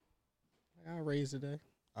I got a raise today.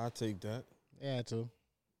 I'll take that. Yeah, too.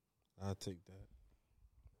 I'll take that.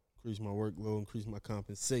 Increase my workload, increase my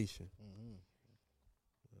compensation. Mm-hmm.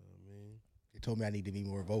 Man. They told me I need to be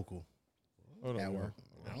more vocal at work.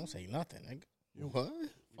 Man. I don't say nothing, nigga. You what?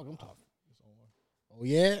 Fuck, I'm talking. Oh,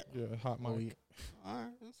 yeah? Yeah, hot mic. Oh, yeah. All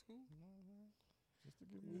right, that's cool. Just to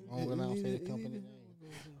give you I'm gonna say the company name.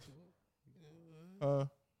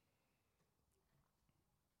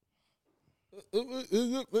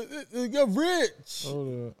 You're rich.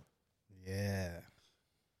 Hold up. Yeah.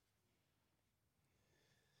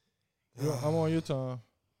 I'm on your time.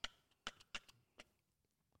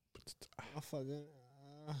 I fucking.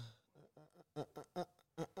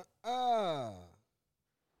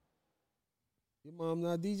 Your mom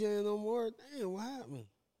not DJing no more? Damn, what happened?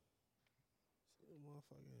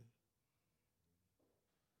 Motherfucker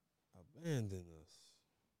abandoned us.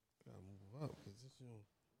 Gotta move up because this young.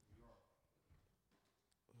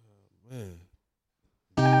 Oh, man.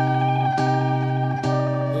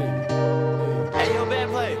 Hey, yo, bad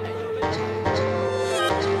play.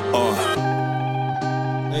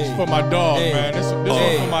 This for my dog, man. This one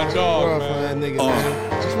for my dog, man.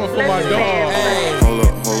 This one for my dog. Hold up.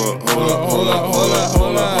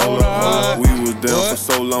 We was down for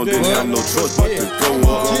so long, didn't have no choice but to go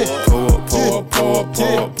up.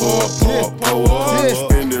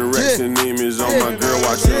 Spending racks and image on my girl,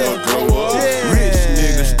 watching her grow up. Rich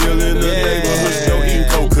nigga still in the neighborhood, still eating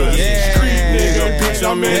coca. Street nigga, bitch,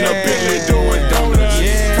 I'm in a Bentley doing donuts.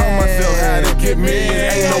 Taught myself how to get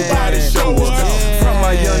millions, ain't nobody show us. From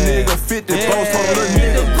my young nigga, 50 bones, told a little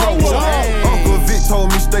nigga grow up. Uncle Vic told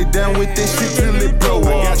me stay down with this shit till it blow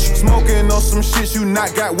up. Smoking on some shit you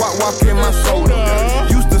not got, walk in my soda.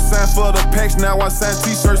 Used to sign for the packs, now I sign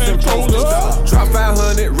t-shirts and posters. Drop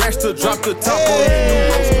 500 racks to drop the top on the new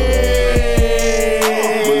roaster.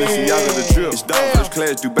 Balenciaga the trip. It's dog first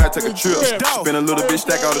class, Dubai, take a trip. Spend a little bit,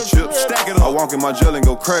 stack all the chips. I walk in my jail and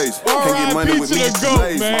go crazy. Can't get money with me, you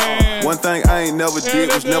lazy. One thing I ain't never did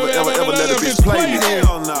was never ever let a bitch play me.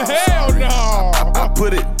 Hell no. Hell no. I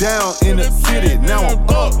put it down in the city, now I'm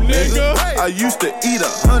up, nigga. I used to eat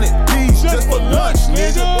 100 P's just for lunch,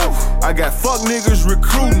 nigga. I got fuck niggas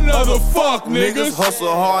recruiting other fuck niggas.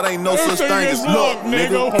 Hustle hard, ain't no such thing as luck,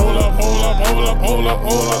 nigga. Hold up.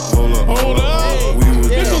 We was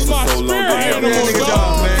This down is my for so long, spirit didn't animal, have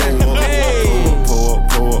dog, man.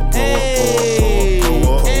 Pull up.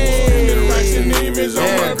 Spending racks and image on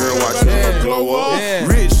my girl, watching her glow up.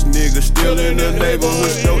 Rich nigga still in the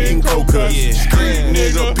neighborhood, still eating coca. Street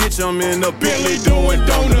nigga, bitch, I'm in a Bentley doing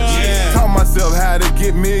donuts. Taught myself how to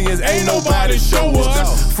get millions, ain't nobody show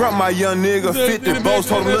us. From my young nigga, 50 bows,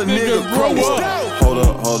 told a little nigga grow up. Hold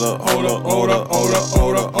up.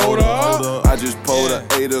 I just pulled a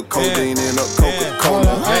 8 of codeine in a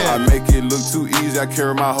Coca-Cola. I make it look too easy, I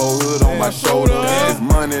carry my whole hood on my shoulder. If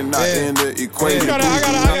money not in the equation,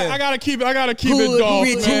 I gotta keep it dog,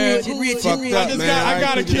 man. I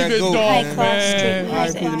gotta keep it dog, man.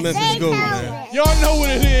 Alright, keep the message go, man. Y'all know what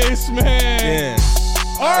it is, man.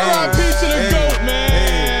 R.I.P. to the GOAT,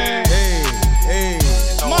 man. Hey.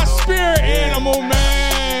 My spirit animal,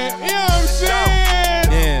 man. You know what I'm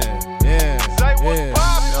saying? Yeah.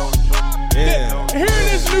 Hearing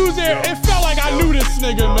this news, it felt like I knew this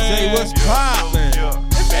nigga, man. Say what's poppin'?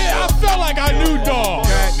 I felt like I knew dog.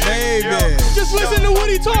 Baby. Just listen to what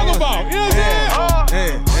he talking about. You know what I'm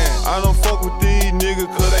saying? I don't fuck with these niggas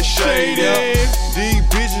cause they shady. These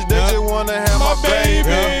bitches, they just wanna have my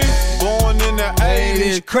baby. Born in the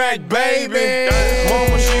 80s, crack baby.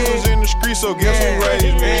 Mama, she was in the street, so guess who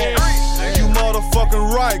raised me? You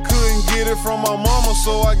motherfucking right, couldn't get it from my mama,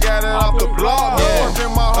 so I got it off the block. Been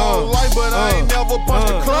working my whole life, but I ain't never punched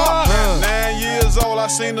the clock. 9 years old, I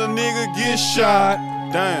seen a nigga get shot.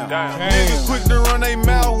 Damn. Niggas quick to run they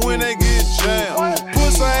mouth when they get jammed.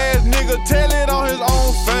 Pussy ass nigga, tell it on his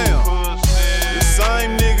own fam. The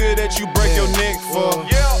same nigga that you break your neck for.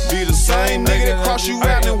 Be the same nigga that cross you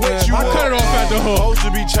out and wet you up. I cut it off at the hook. Supposed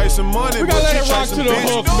to be chasing money, We but gotta let you it rock chasing to the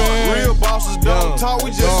bitch. hook, man. Real bosses don't talk,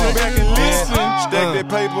 we just sit back and listen. Stack that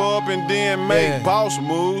paper up and then make boss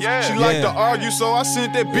moves. She like to argue, so I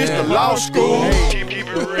sent that bitch to law school. Keep it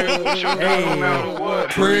real with your girl no matter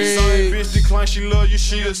what. Same bitch decline, she love you,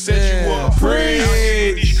 she'll set you up.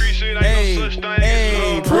 In these streets, it ain't no such thing as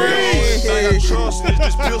love. Thing I trust is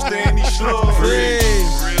this pistol and these slugs. Real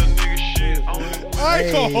nigga shit. I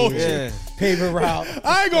ain't gonna hold you. Paper route.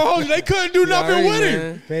 I ain't gonna hold you. They couldn't do nothing with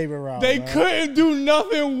him. Paper route. They couldn't do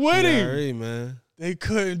nothing with him. Alright, man. They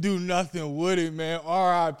couldn't do nothing with it, man.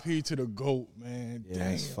 R.I.P. to the GOAT, man. Yeah,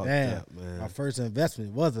 Damn. it's fucked up, man. My first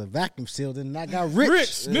investment was a vacuum seal, and I got rich.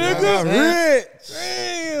 Rich, nigga. Rich.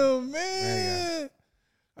 Damn, man.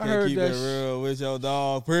 I heard keep that it real with your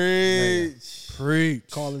dog. Preach. Preach.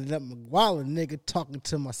 Calling it up McWallen, nigga, talking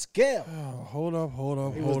to my scale. Oh, hold up. Hold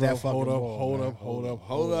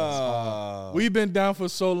up. We've been down for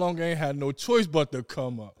so long, ain't had no choice but to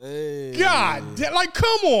come up. Hey. God damn, like,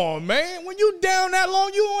 come on, man. When you down that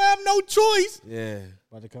long, you don't have no choice. Yeah.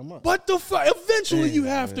 About to come up. But eventually you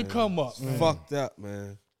have to come up. Man. Fucked up,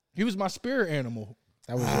 man. He was my spirit animal.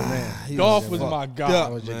 That was your man. Dolph was my guy.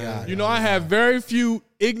 That was your guy. You know, I have very few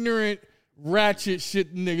ignorant, ratchet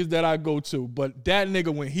shit niggas that I go to. But that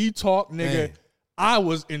nigga, when he talked, nigga, I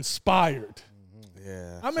was inspired.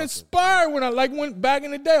 Yeah. I'm inspired when back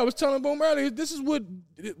in the day, I was telling Boom earlier, this is what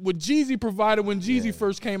Yeezy provided when Yeezy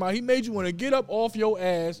first came out. He made you want to get up off your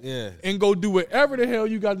ass and go do whatever the hell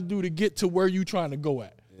you got to do to get to where you trying to go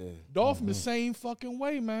at. Yeah. Dolph the same fucking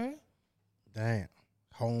way, man. Damn.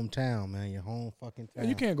 Hometown, man. Your home fucking town. Yeah,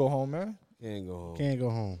 you can't go home, man. Can't go home. Can't go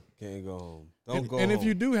home. Can't go home. Don't go home. And if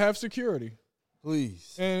you do, have security.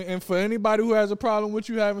 Please. And for anybody who has a problem with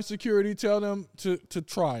you having security, tell them to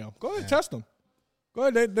try them. Go ahead, test them. Go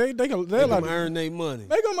ahead. They like earn their money.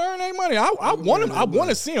 They gonna earn their money. I want them. I want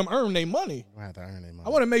to see them earn their money. I have to earn their money. I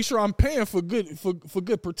want to make sure I'm paying for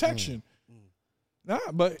good protection. Nah,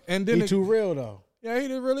 but and then he too real though. Yeah, he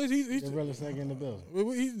didn't really. He's the realest nigga in the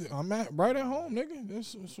building. I'm right at home, nigga.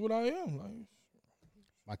 That's what I am. Like,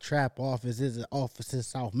 my trap office is an office in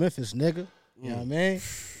South Memphis, nigga. You know what I mean?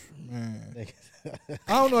 Man,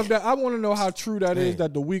 I don't know if that. I want to know how true that is.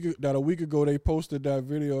 That a week ago they posted that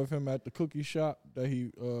video of him at the cookie shop that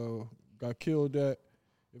he got killed at.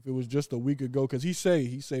 If it was just a week ago, because he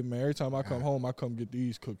say, man, every time I come home, I come get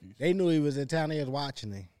these cookies. They knew he was in town. They was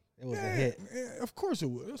watching him. It was a hit. Yeah, of course it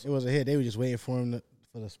was. It was a hit. They were just waiting for him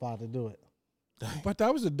for the spot to do it. But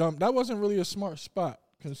that was that wasn't really a smart spot,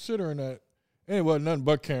 considering that there wasn't nothing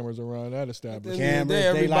but cameras around that establishment. Cameras,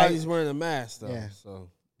 everybody's wearing a mask though. Yeah.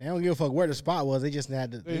 So they don't give a fuck where the spot was. They just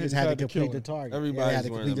had to complete the target. Everybody had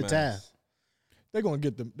to complete the task. They're gonna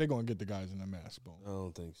get the guys in the mask, Boom. I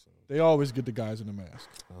don't think so. They always get the guys in the mask.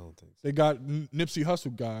 I don't think so. They got Nipsey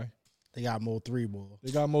Hussle guy. They got Mo 3, boy.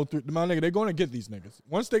 They got Mo 3. My nigga, they're going to get these niggas.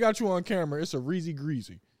 Once they got you on camera, it's a reezy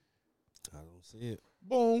greasy. I don't see it.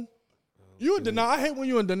 Boom. You in denial. I hate when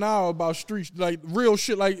you in denial about streets, like real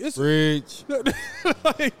shit. Like it's rich.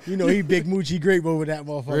 Like, you know he big moochie grape over that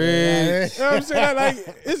motherfucker. Rich. You know what I'm saying? Like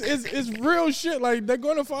it's real shit. Like they're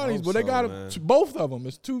going to find these, but they got both of them.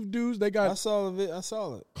 It's two dudes. They got. I saw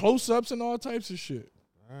it. Close ups and all types of shit.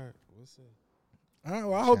 All right, we'll see. All right,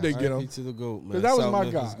 well, I hope they get him. To the GOAT, man. That was South my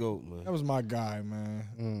Memphis guy. GOAT, man. That was my guy,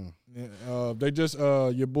 man. They just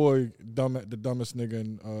your boy the dumbest nigga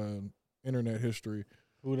in internet history.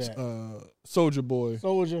 Who that? Soulja Boy.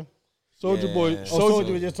 Soulja Boy.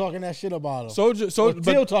 Soulja was just talking that shit about him. Soulja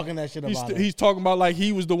still talking that shit about him. He's talking about like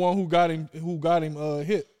he was the one who got him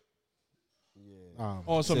hit. Yeah.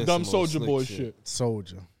 On some dumb Soulja Boy shit.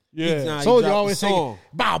 Soulja. Yeah. Soulja always saying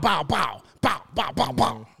bow, bow, bow, bow, bow, bow,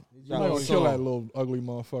 bow. You might want to kill that little ugly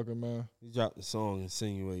motherfucker, man. He dropped the song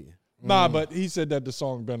insinuating. Nah, but he said that the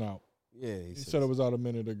song been out. Yeah, he said it was out a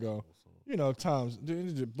minute ago. You know, times.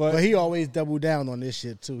 But he always double down on this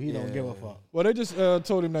shit, too. He don't give a fuck. Well, they just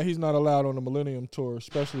told him that he's not allowed on the Millennium Tour,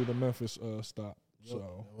 especially the Memphis stop.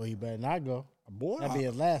 So, well, he better not go. Boy, that'd be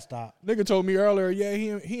his last stop. Nigga told me earlier, yeah,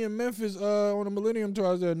 he in Memphis on the Millennium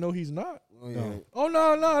Tour. I said, no, he's not. Oh, yeah. Oh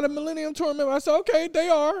no, the Millennium Tour. I said, okay, they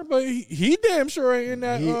are, but he damn sure ain't in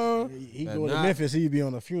that. He go to Memphis, he'd be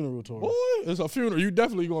on a funeral tour. Boy, it's a funeral. You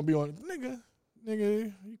definitely gonna be on, nigga.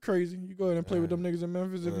 You crazy? You go ahead and play with them niggas in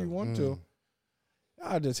Memphis if you want to.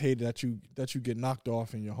 I just hate that you get knocked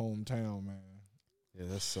off in your hometown, man. Yeah,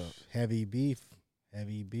 that sucks. Heavy beef,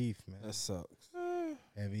 man. That sucks.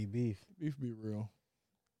 Heavy beef. Beef be real.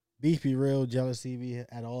 Beef be real. Jealousy be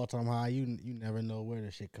at an all-time high. You never know where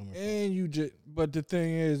the shit coming from. And but the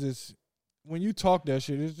thing is when you talk that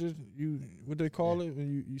shit, it's just what they call it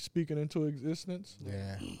when you speak it into existence.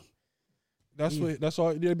 Yeah. That's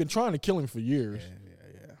all. They've been trying to kill him for years. Yeah.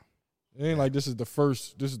 It ain't like this is the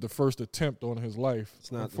first attempt on his life.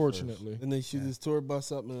 It's not, unfortunately. Didn't they shoot his tour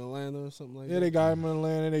bus up in Atlanta or something like that? Yeah, they got him in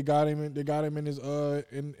Atlanta. They got him in his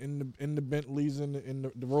in the Bentleys and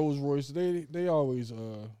in the Rolls Royce. They always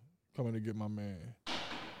coming to get my man.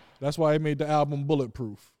 That's why he made the album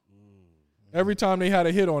Bulletproof. Every time they had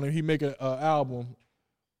a hit on him, he make an album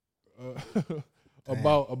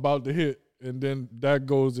about the hit, and then that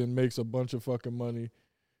goes and makes a bunch of fucking money,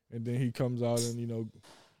 and then he comes out and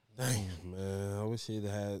Damn, man. I wish he'd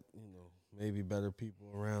had, maybe better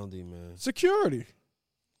people around him, man. Security.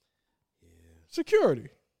 Yeah. Security.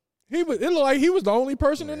 It looked like he was the only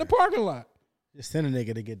person in the parking lot. Just send a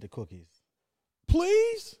nigga to get the cookies.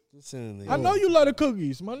 please? Listen, I know you love the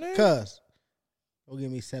cookies, my nigga. Cuz, go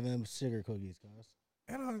give me 7 sugar cookies, cuz.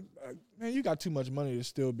 And man, you got too much money to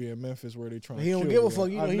still be in Memphis where they trying to He don't kill give a you. fuck.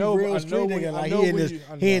 You I know, he real street when- nigga. I Like know he in when this, you-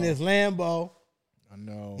 I he in know. his Lambo. I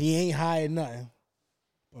know. He ain't hiding nothing.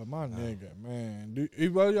 But my nigga, man.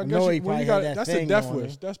 Well, I guess know he you, when probably you got, had that that's a thing death going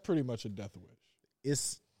wish. on. That's pretty much a death wish.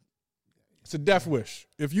 It's a death wish.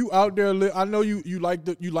 If you out there, I know you like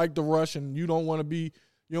the rush and you don't want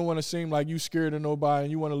to seem like you scared of nobody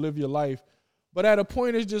and you want to live your life. But at a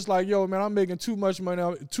point, it's just like, yo, man, I'm making too much money.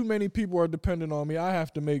 Too many people are dependent on me. I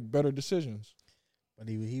have to make better decisions. But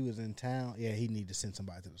he was in town. Yeah, he need to send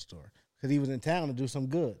somebody to the store because he was in town to do some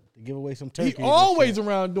good, to give away some turkeys. He always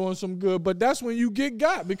around doing some good, but that's when you get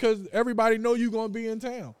got because everybody know you gonna be in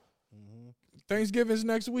town. Mm-hmm. Thanksgiving's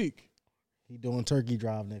next week. He doing turkey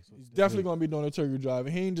drive next week. He's definitely gonna be doing a turkey drive,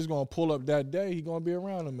 and he ain't just gonna pull up that day. He gonna be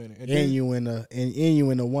around a minute. And you in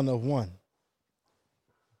a 1 of 1.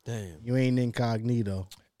 Damn. You ain't incognito.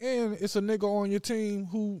 And it's a nigga on your team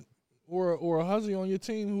or a hussy on your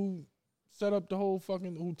team who set up the whole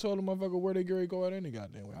who told the motherfucker where they go at any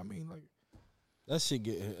goddamn way. I mean, like This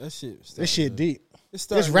shit deep.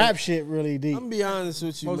 This rap shit really deep. I'm gonna be honest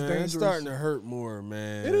with you, Most man. dangerous. It's starting to hurt more,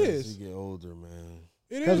 man. It is. As you get older, man.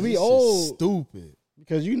 It Because is. we This old. shit's stupid.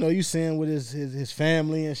 Because you seeing with his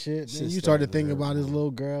family and shit. Shit Then you start to starting to think hurt, about his man.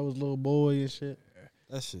 little girl, his little boy and shit.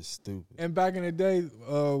 That shit's stupid. And back in the day, in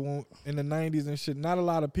the 90s and shit, not a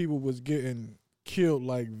lot of people was getting killed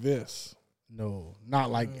like this. No,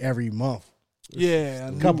 not like every month. Yeah,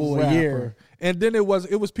 A couple a year. And then it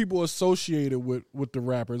was people associated with the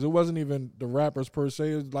rappers. It wasn't even the rappers per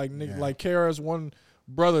se. It was like niggas like Kara's one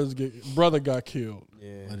brother got killed.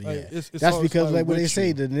 Yeah. But Like, yeah. it's That's all because started like what they with say,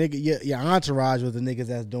 you. the nigga your entourage was the niggas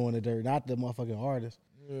that's doing the dirt, not the motherfucking artist.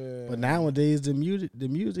 Yeah. But nowadays the music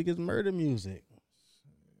is murder music.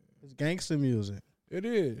 It's gangster music. It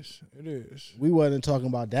is. We wasn't talking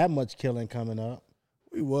about that much killing coming up.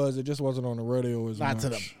 It just wasn't on the radio as Not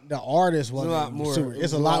much. to the artist wasn't a lot more- super. it It's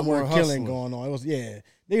was a lot more killing hustling. going on. It was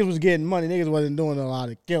niggas was getting money. Niggas wasn't doing a lot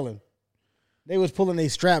of killing. They was pulling their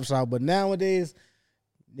straps out. But nowadays,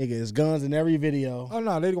 nigga, it's guns in every video. Oh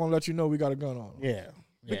no, they gonna let you know we got a gun on them. Yeah,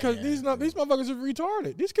 Because these motherfuckers are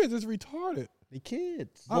retarded. These kids is retarded. the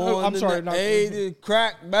kids. I'm sorry, not 80s,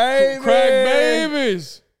 crack baby. crack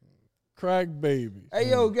babies. Crack babies. Hey,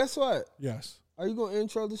 yo, guess what? Yes. Are you gonna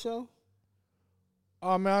intro the show?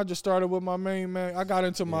 Oh man, I just started with my main man. I got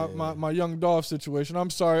into my Young Dolph situation. I'm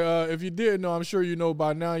sorry. If you didn't know, I'm sure you know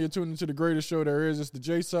by now. You're tuned into the greatest show there is. It's the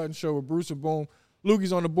Jay Sutton Show with Bruce and Boom.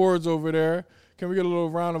 Lukey's on the boards over there. Can we get a little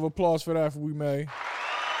round of applause for that if we may?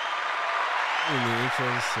 I didn't even intro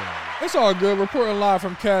the show. It's all good. Reporting live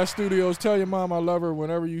from Cash Studios. Tell your mom I love her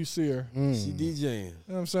whenever you see her. She DJing. You know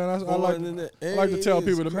what I'm saying? I Born in the like to tell 80s,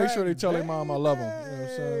 people to make sure they crack tell their mom I love them. You know what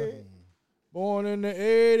I'm saying? baby. Born in the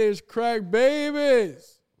 80s, crack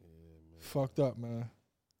babies. Fucked up, man.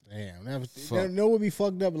 Damn, you know what be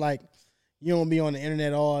fucked up? Like you don't be on the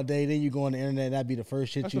internet all day, then you go on the internet. That'd be the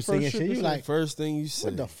first shit That's you the first singing. shit Shit, to you say. like First thing you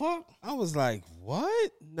said. what the fuck? I was like,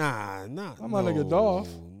 what? Nah. I'm my nigga Dolph.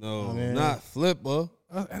 No, man. not Flipper.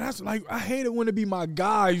 And that's like, I hate it when it be my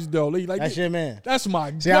guys, though. Like, That's your man. That's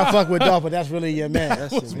my See, guy. I fuck with Dolph, but that's really your man.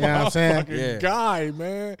 That's You know what I'm saying? Fucking Yeah. guy,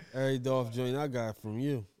 man. Every Dolph joint I got from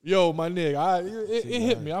you. Yo, my nigga, it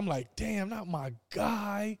hit me. I'm like, damn, not my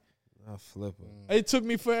guy. Not Flipper. It took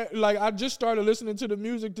me I just started listening to the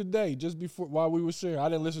music today, just before while we were sharing. I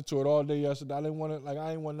didn't listen to it all day yesterday. I didn't want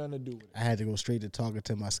nothing to do with it. I had to go straight to talking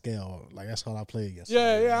to my scale. Like that's all I played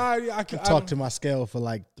yesterday. Yeah, I Talk to my scale for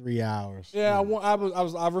like 3 hours. Yeah,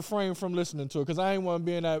 I refrained from listening to it because I ain't want to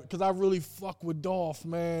be in that because I really fuck with Dolph,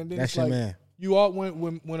 man. Then That's it's your like, man. You all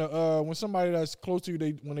when somebody that's close to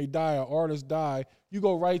you, when they die, an artist die, you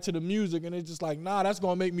go right to the music, and it's just like, nah, that's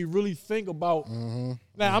gonna make me really think about. Now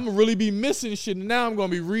I'm gonna really be missing shit. And now I'm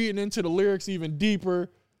gonna be reading into the lyrics even deeper.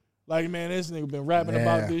 Like, man, this nigga been rapping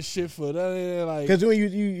about this shit for like. Because when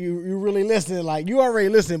you really listening, like you already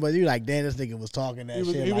listening, but you like, damn, this nigga was talking that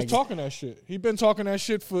shit. He was talking that shit. He been talking that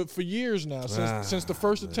shit for years now. Since the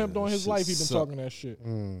first attempt on his life, he been talking that shit.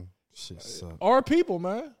 Shit suck. Our people,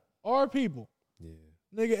 man. Our people. Yeah.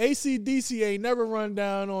 Nigga, AC/DC ain't never run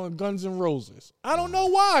down on Guns N' Roses. I don't know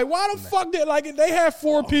why. Why the fuck did like they had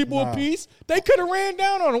 4 people apiece? They could have ran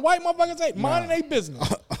down on them. White motherfuckers ain't minding their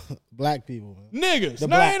business. Black people, man. Niggas.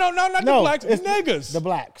 black- Not the blacks. it's Niggas. The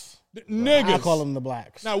blacks. Niggas. I call them the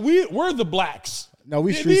blacks. Now we're the blacks. No,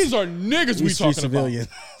 we These are niggas we street talking civilian.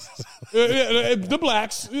 about. The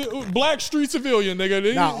blacks. Black street civilian,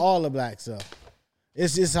 nigga. Not all the blacks though.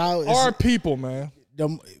 It's just how Our people, man.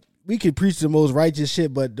 we could preach the most righteous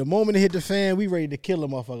shit, but the moment it hit the fan, we ready to kill a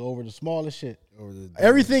motherfucker over the smallest shit.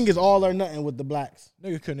 Everything is all or nothing with the blacks.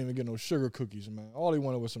 Niggas couldn't even get no sugar cookies, man. All they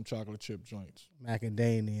wanted was some chocolate chip joints.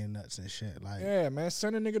 Macadamia nuts and shit. Like, yeah, man.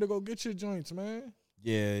 Send a nigga to go get your joints, man.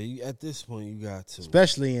 Yeah, at this point, you got to.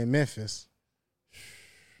 Especially in Memphis.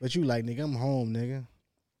 But you like, nigga, I'm home, nigga.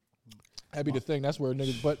 That'd be the thing. That's where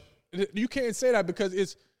niggas. But you can't say that because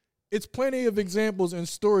it's plenty of examples and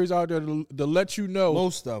stories out there to let you know.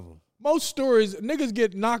 Most of them. Most stories, niggas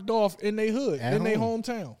get knocked off in their hood, in their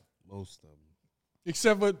hometown. Most of them.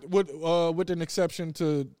 Except with an exception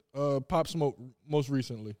to Pop Smoke most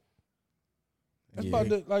recently. That's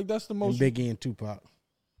about that's the most. And Biggie and Tupac.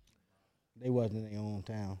 They wasn't in their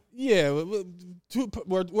hometown. Yeah,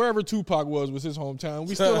 wherever Tupac was his hometown.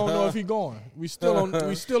 We still don't know if he gone. We still don't know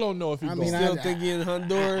if he gone. Still think he in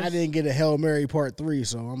Honduras. I didn't get a Hail Mary Part 3,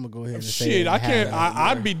 so I'm gonna go ahead and say shit. I can't.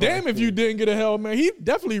 I'd be damned if you didn't get a Hail Mary. He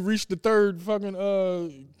definitely reached the third fucking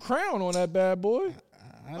crown on that bad boy.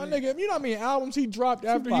 My nigga, you know how many albums he dropped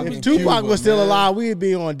after he was. If Tupac was still alive, we'd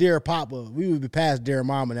be on Dear Papa. We would be past Dear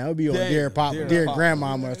Mama now. We'd be on Dear Papa, Dear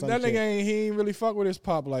Grandmama or something. That nigga ain't really fuck with his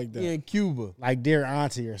pop like that. He in Cuba. Like Dear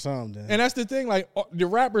Auntie or something. And that's the thing, like the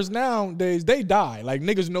rappers nowadays, they die. Like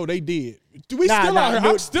niggas know they did.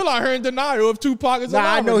 I'm still out here in denial if Tupac is alive.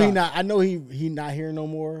 I know he not. I know he not here no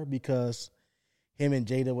more because him and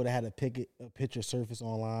Jada would have had a picture surface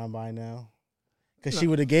online by now. Because she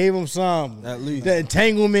would have gave him some. At least. The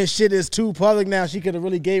entanglement shit is too public now. She could have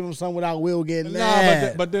really gave him some without Will getting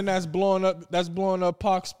mad. But then that's blowing up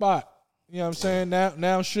Pac's spot. You know what I'm saying?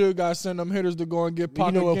 Now Suge got to send them hitters to go and get Pac.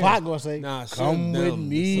 You know again. what Pac gonna say? Nah, come with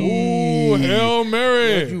me. Ooh, Hail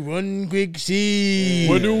Mary. If you run quick, see.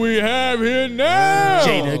 What do we have here now?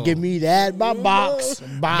 Jada, give me that box.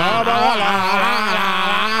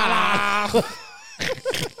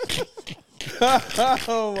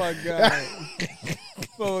 Oh my God.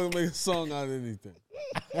 So make a song out of anything.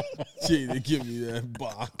 Jada, give me that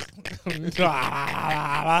box.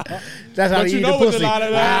 That's how you eat the pussy.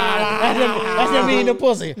 That's him eating the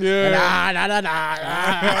pussy. Yeah.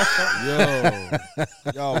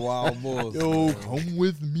 Yo. Y'all wild boys. Yo, come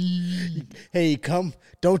with me. Hey, come.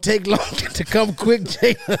 Don't take long to come quick,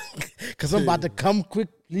 Jada. Because I'm about to come quick,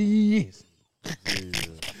 please.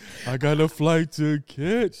 I got a flight to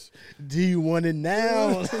catch. Do you want it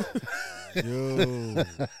now?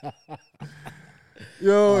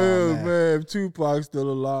 Yo, man, if Tupac's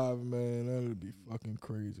still alive, man, that'd be fucking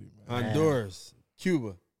crazy, man. Honduras.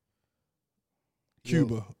 Cuba.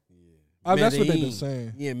 Cuba. That's what they've been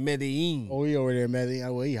saying. Yeah, Medellin. Oh, he over there, Medellin.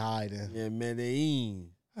 Oh, he hiding. Yeah, Medellin.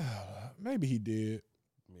 Maybe he did.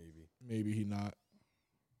 Maybe he not.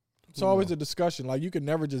 It's always a discussion. Like, you could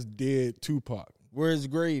never just dead Tupac. Where's his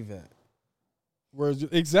grave at?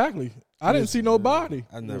 Exactly. I didn't see nobody.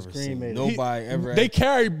 I never seen nobody ever. They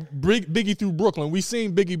carried Biggie through Brooklyn. We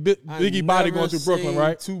seen Biggie body going through Brooklyn,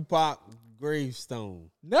 right? Tupac gravestone.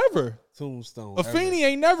 Never. Tombstone. Afeni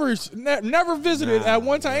ain't never visited at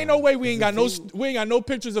one time. Ain't no way we ain't got no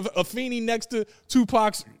pictures of Afeni next to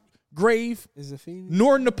Tupac's grave. Is Afeni?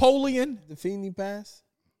 Nor Napoleon. The Afeni pass?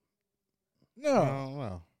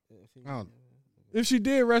 No. If she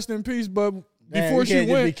did, rest in peace. But before she went,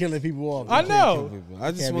 went, be killing people off. I know.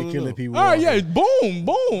 I just want to killing know. people. Oh off. yeah, boom.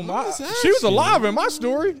 She was alive in my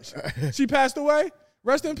story. She passed away.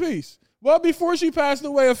 Rest in peace. Well, before she passed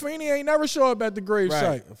away, Afeni ain't never show up at the grave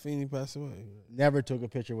site. Afeni passed away. Never took a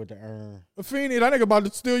picture with the urn. Afeni, that nigga about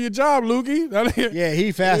to steal your job, Lukey. That nigga, yeah,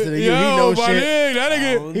 he faster than you. He knows shit. That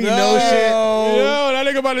nigga, he knows shit. Yo, that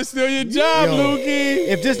nigga about to steal your job, Lukey.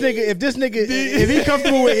 If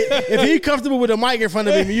he comfortable with a mic in front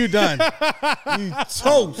of him, you done. You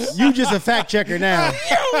toast. You just a fact checker now.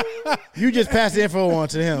 You just pass the info on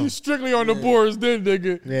to him. You strictly on the boards, then,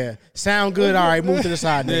 nigga. Yeah, sound good. All right, move to the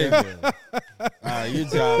side, nigga. All right, your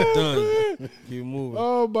job done. Keep moving.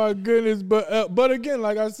 Oh my goodness, but again,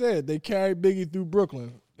 like I said, they carried Biggie through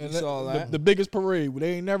Brooklyn, and the biggest parade.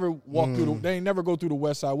 They ain't never walk through. They ain't never go through the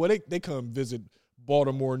West Side. Well, they come visit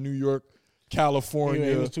Baltimore, New York,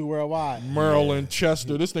 California. He was too worldwide. Maryland,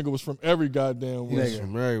 Chester. This nigga was from every goddamn way. He's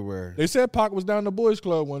from everywhere. They said Pac was down the Boys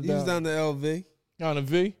Club one time. He was down to LV. Down to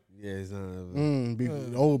V. Yeah, he's down to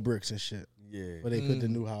LV. Old bricks and shit. Yeah, but they put the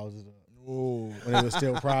new houses up. Oh, when it was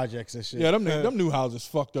still projects and shit. Yeah, them new houses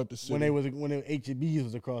fucked up the city. When H-E-B's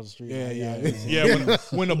was across the street. Yeah.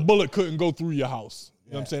 When a bullet couldn't go through your house,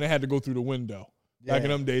 you know what I'm saying? They had to go through the window. Back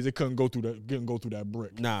in them days, they couldn't go through that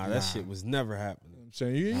brick. Nah, that shit was never happening. You know what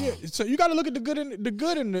I'm saying, so you got to look at the good in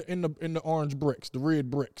the orange bricks, the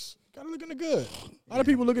red bricks. Got to look at the good. A lot of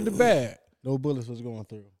people look at the bad. No bullets was going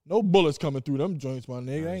through. No bullets coming through them joints, my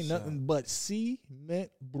nigga. Ain't nothing but cement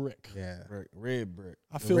brick. Yeah. Red brick.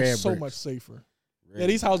 I feel Red so bricks. much safer. Red Yeah,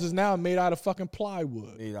 these houses now are made out of fucking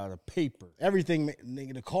plywood. made out of paper. Everything,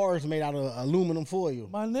 nigga, the cars made out of aluminum foil.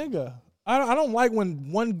 My nigga. I don't like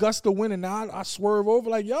when one gust of wind and now I swerve over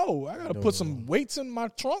like, yo, I gotta put some weights in my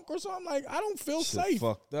trunk or something. Like, I don't feel Shit safe.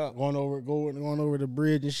 fucked up. Going over the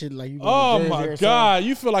bridge and shit like you. Oh going to my Jersey or God,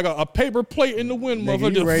 you feel like a paper plate in the wind, something.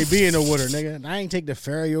 Nigga, motherfucker. you ready to be in the water, nigga. I ain't take the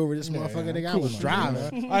ferry over this motherfucker, nigga. I was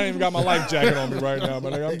driving. I ain't even got my life jacket on me right now,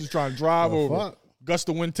 but I'm just trying to drive over. Fuck. Gust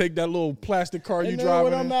of wind, take that little plastic car you You know driving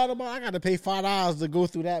what I'm in. mad about? I got to pay $5 to go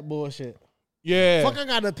through that bullshit. Yeah. Fuck, I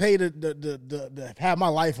got to pay to have my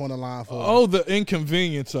life on the line for. Oh, the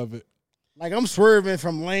inconvenience of it. Like I'm swerving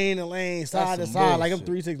from lane to lane, side to some side, like I'm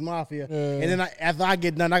bullshit. 3-6 Mafia. Yeah. And then after I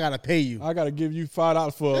get done, I gotta pay you. I gotta give you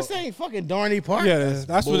 $5 for. This ain't fucking Darney Park. Yeah,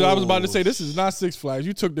 that's what I was about to say. This is not Six Flags.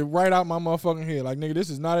 You took it right out my motherfucking head. Like, nigga,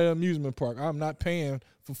 this is not an amusement park. I'm not paying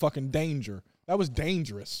for fucking danger. That was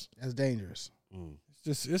dangerous. That's dangerous.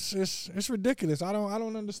 It's ridiculous. I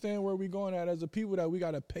don't understand where we going at as a people that we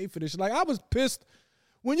gotta pay for this. Like, I was pissed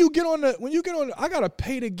when you get on I gotta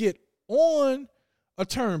pay to get on a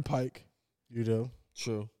turnpike, You do.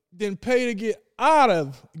 True. then pay to get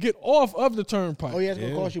off of the turnpike. Oh yeah, it's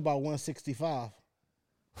gonna cost you about $165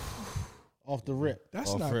 off the rip.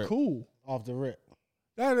 That's Off not rip. cool. Off the rip.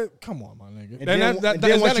 Come on, my nigga. And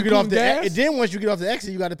then once you get off once you get off the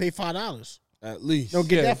exit, you got to pay $5. At least. Don't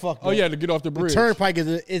get Yeah. that fucked up. Oh yeah, to get off the bridge. The turnpike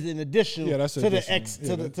is an additional Yeah, that's to the additional. X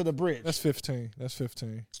Yeah, to the bridge. That's 15. That's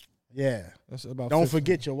 15. Yeah. That's about. Don't 15.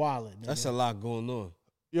 forget your wallet. Nigga. That's a lot going on.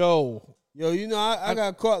 Yo, Yo, you know, I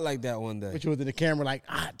got caught like that one day. Put you into the camera like,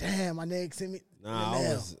 damn, my nigga sent me. Nah, in the I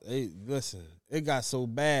mail. was. Hey, listen, it got so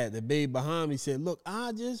bad. The babe behind me said, "Look,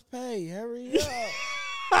 I just pay. Hurry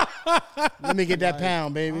up." Let me get that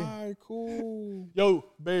pound, baby. All right, cool. yo,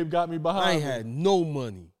 babe got me behind. I ain't me. had no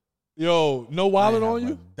money. Yo, no I wallet ain't on have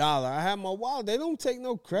you? a dollar. I had my wallet. They don't take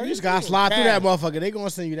no credit. You just gotta slide through that motherfucker. They gonna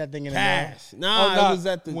send you that thing in the mail. Cash. Nah, Oh, it was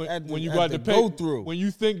at the when you at got the to pay go through. When you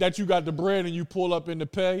think that you got the bread and you pull up in the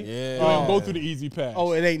pay, Yeah. you ain't go through the easy pass.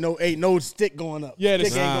 Oh, it ain't no stick going up. yeah,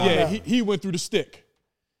 stick ain't going yeah. up. He went through the stick.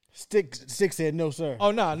 Stick said no, sir.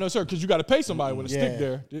 Oh no, sir, because you got to pay somebody when the Yeah. stick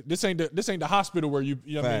there. This ain't the hospital where you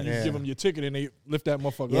know what I mean, you Fact. give them your ticket and they lift that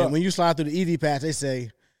motherfucker Yeah, up. when you slide through the Easy Pass, they say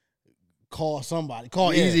call somebody.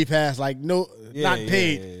 Call Yeah. Easy Pass. Like not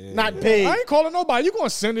paid. yeah. Not paid. I ain't calling nobody. You gonna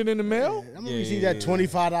send it in the mail? I'm gonna receive that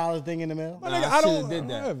 $25 thing in the mail. My Nah, nigga, I I don't shoulda did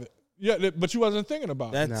that. have it. Yeah, but you wasn't thinking about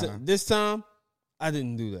it. That's Nah. This time, I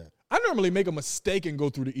didn't do that. I normally make a mistake and go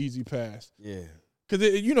through the easy pass. Yeah.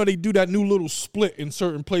 Because, you know, they do that new little split in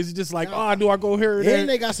certain places. Just like, do I go here or there? And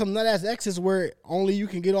they got some nut ass exits where only you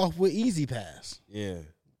can get off with Easy Pass. Yeah.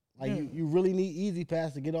 Like you really need Easy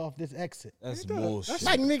Pass to get off this exit. That's Ain't that- bullshit. that's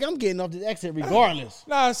Like nigga, I'm getting off this exit regardless.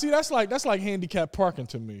 Nah, see, that's like handicap parking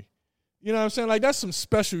to me. You know what I'm saying? Like, that's some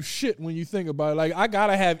special shit when you think about it. Like, I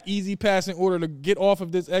gotta have Easy Pass in order to get off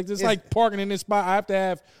of this exit. It's like parking in this spot. I have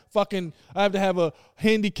to have a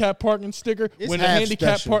handicap parking sticker. It's When the half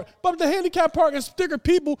handicap special. but the handicap parking sticker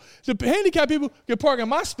people, the handicap people can park in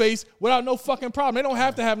my space without no fucking problem. They don't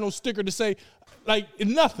have to have no sticker to say like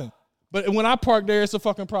nothing. But when I park there, it's a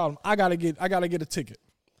fucking problem. I gotta get a ticket.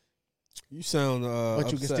 You sound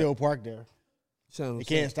But you can upset. still park there. Sound It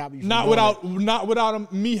can't stop you from Not doing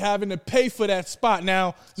without me having to pay for that spot.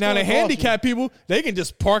 Now gonna the cost handicapped people, they can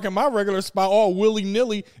just park in my regular spot all willy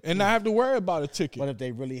nilly and not have to worry about a ticket. But if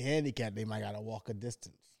they really handicapped, they might gotta walk a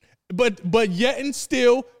distance. But yet and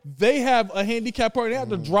still, they have a handicap park. They have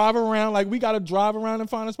to drive around. Like, we got to drive around and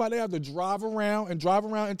find a spot. They have to drive around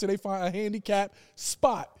until they find a handicap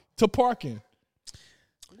spot to park in.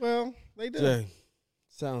 Well, they do. Jay,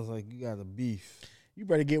 sounds like you got a beef. You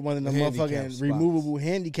better get one of the Handicap motherfucking spots. removable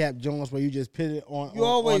handicap joints where you just put it on, You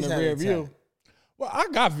always on the had rear a view. tag. Well, I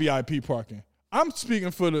got VIP parking. I'm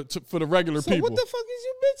speaking for the regular So people. what the fuck is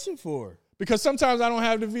you bitching for? Because sometimes I don't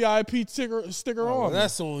have the VIP sticker Oh, on.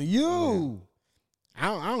 that's on you. I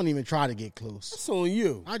don't even try to get close. That's on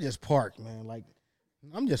you. I just park, man. Like,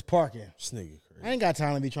 I'm just parking. This nigga crazy. I ain't got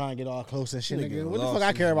time to be trying to get all close and shit, Nigga nigga. What the lost fuck I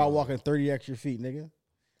his care about mind. walking 30 extra feet, nigga?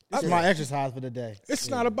 This is my exercise for the day. It's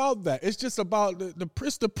not about that. It's just about the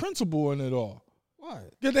principle in it all.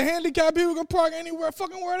 What? That the handicapped people can park anywhere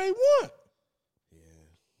fucking where they want.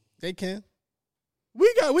 They can.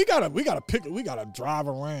 We gotta drive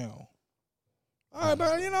around. All right,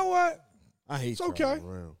 but you know what? I hate It's okay. driving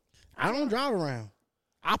around. I don't drive around.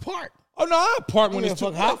 I park. Oh no, I park when When it's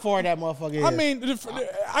too. how far that motherfucker is. I mean,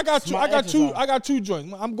 I got two. my I got two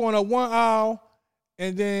joints. I'm going up one aisle,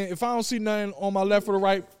 and then if I don't see nothing on my left or the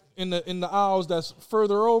right in the aisles that's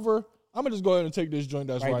further over, I'm gonna just go ahead and take this joint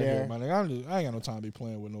that's right there. here, man. I ain't got no time to be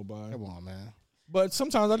playing with nobody. Come on, man. But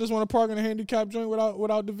sometimes I just want to park in a handicap joint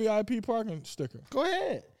without the VIP parking sticker. Go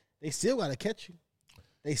ahead. They still gotta catch you.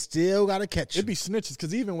 They still gotta catch you. It be snitches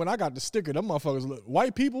because even when I got the sticker, them motherfuckers look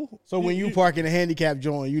white people. So when you park in a handicap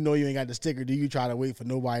joint, you know you ain't got the sticker. Do you try to wait for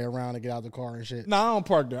nobody around to get out the car and shit? Nah, I don't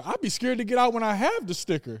park there. I'd be scared to get out when I have the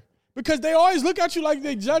sticker. Because they always look at you like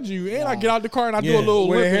they judge you. And I get out the car and I do a little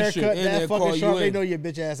with lip a and haircut shit. that fucking sharp, they know your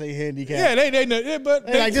bitch ass ain't handicapped. Yeah, they know. Yeah, but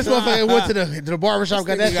They like, this motherfucker went to the barbershop,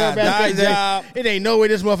 got that sharp ass job. It ain't no way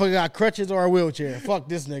this motherfucker got crutches or a wheelchair. Fuck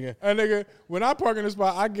this nigga. And nigga, when I park in the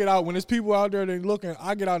spot, I get out. When there's people out there, they looking,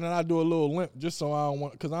 I get out and I do a little limp just so I don't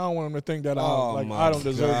want, because I don't want them to think that I don't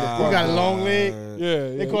deserve it. You got a long leg?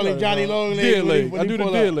 Yeah. They call him Johnny Long Leg. Dead leg. I do the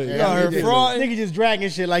dead leg. Y'all heard fraud? Nigga just dragging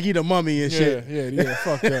shit like he the mummy and shit. Yeah.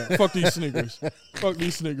 Fuck that. Fuck these sneakers. Fuck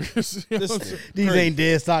these sneakers. You know what I'm saying? These ain't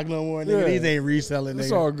dead stock no more, nigga. These ain't reselling, nigga.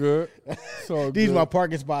 It's all good. It's all good. These my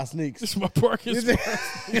parking spot sneaks. This is my parking spot.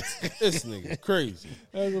 This nigga crazy.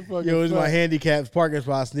 That's a fucking Yo, it's my fact. handicapped parking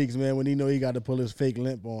spot sneaks, man. When he know he got to pull his fake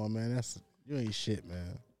limp on, man. You ain't shit,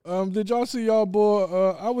 man. Did y'all see y'all boy?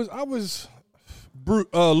 I was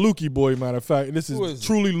Lukey boy. Matter of fact, this is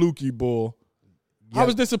truly Lukey boy. Yep. I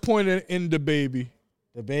was disappointed in the baby.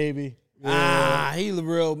 The baby. Yeah. He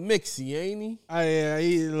real mixy, ain't he?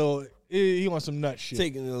 He a little. He wants some nut shit.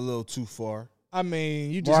 Taking it a little too far. I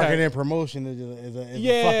mean, you just marketing and promotion is a fucking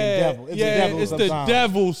devil. It's the devil it's sometimes. The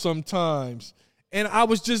devil sometimes. And I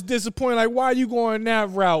was just disappointed. Like, why are you going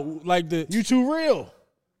that route? Like you too real.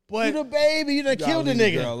 But you the baby. You done killed the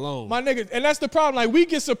nigga. Alone. My nigga, and that's the problem. Like, we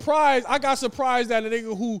get surprised. I got surprised at a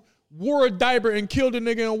nigga who wore a diaper and killed a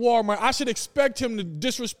nigga in Walmart. I should expect him to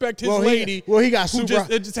disrespect his lady. He got who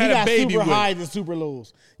super. just had a baby super with. highs and super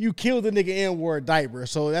lows. You killed the nigga and wore a diaper,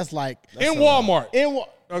 so that's like in Walmart.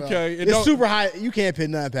 Okay, it's super high. You can't put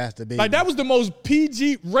nothing past the baby. Like, that was the most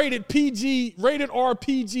rated R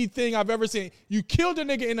PG thing I've ever seen. You killed a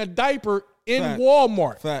nigga in a diaper in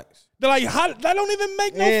Walmart. Facts. They're like, that don't even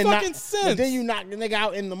make no fucking sense. But then you knock the nigga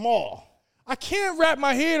out in the mall. I can't wrap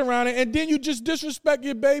my head around it, and then you just disrespect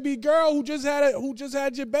your baby girl who just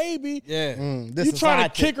had your baby. Yeah, you trying to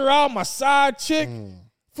kick her out, my side chick,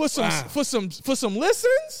 for some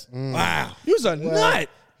listens. Wow, you was a nut.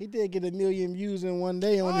 He did get 1 million views in one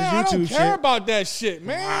day on his I YouTube don't shit. care about that shit,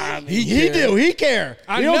 man. He do. He care.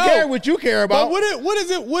 He don't care what you care about. But what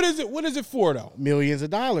is it for though? Millions of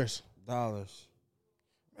dollars. Man,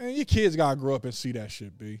 your kids gotta grow up and see that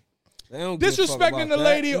shit, B. Disrespecting the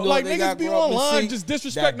lady, like niggas be online just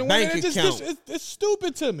disrespecting women. It's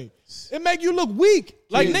stupid to me. It make you look weak.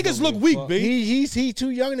 Like niggas look weak, B. He's too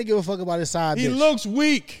young to give a fuck about his side bitch. He looks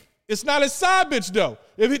weak. It's not his side bitch though.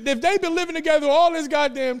 If they been living together all this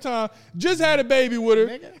goddamn time, just had a baby with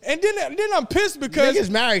her, and then I'm pissed because niggas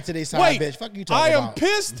married to their side bitch. Fuck you talking about? I am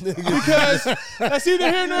pissed because that's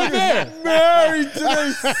either here nor there. Married to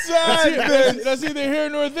their side bitch. That's either here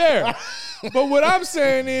nor there. But what I'm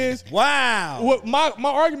saying is, wow. What my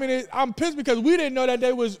argument is, I'm pissed because we didn't know that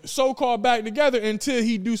they was so-called back together until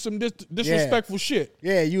he do some disrespectful shit.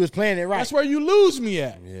 Yeah, you was playing it right. That's where you lose me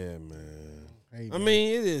at. Yeah, man. Hey, I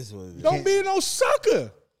mean, it is what it is. Don't be no sucker.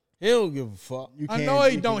 He don't give a fuck. I know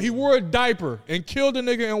he don't. He wore a diaper and killed a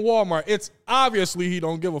nigga in Walmart. It's obviously he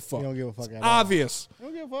don't give a fuck. He don't give a fuck at all. Obvious. He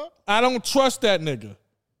don't give a fuck. I don't trust that nigga.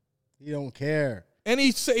 He don't care. And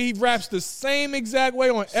he raps the same exact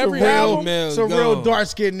way on every album. It's a real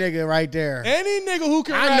dark-skinned nigga right there. Any nigga who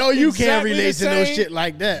can rap I know you exactly can't relate to no same, shit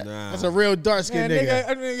like that. Nah. That's a real dark-skinned nigga.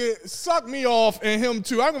 Nigga, suck me off and him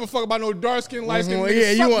too. I don't give a fuck about no dark-skinned, light-skinned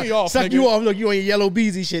nigga. Yeah, suck me off, suck nigga. you off. Look, you on your yellow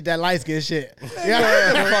beezy shit, that light-skinned shit. Get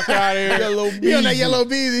the fuck out of here. You on that yellow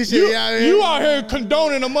beezy shit. You out here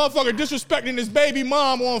condoning a motherfucker disrespecting his baby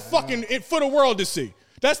mom on fucking for the world to see.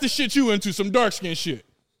 That's the shit you into, some dark-skinned shit.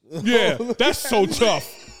 Yeah, that's so tough.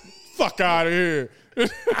 Fuck out of here.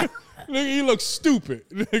 Nigga, he looks stupid.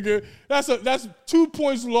 Nigga, that's 2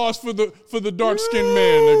 points lost for the dark-skinned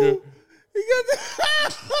man, nigga.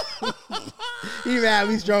 He mad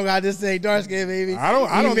we strong. I just say dark-skinned, baby. I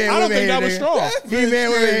don't think that was strong. He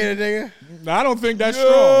man women hater, nigga. I don't think that's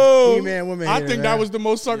strong. He man women hater. I think that was the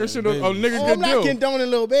most sucker shit a nigga could do. I'm not condoning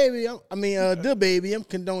little baby. The baby. I'm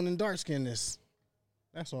condoning dark-skinnedness.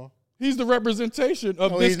 That's all. He's the representation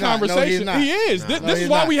of this conversation. He is. This is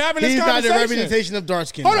why we having this conversation. He's not the representation of dark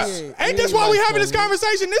skin. Hold up. Ain't this why we having this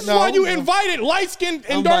conversation? This is why you invited light skin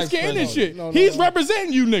and dark skin in this shit. He's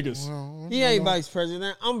representing you niggas. He ain't vice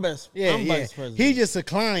president. I'm vice president. He just a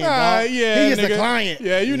client, dog. Yeah, he just a client.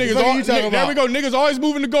 Yeah, you niggas. There we go. Niggas always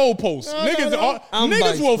moving the goalposts.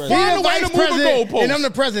 Niggas will find a way to move the goalposts. And I'm the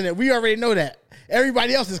president. We already know that.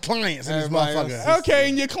 Everybody else is clients in this motherfucker. Okay,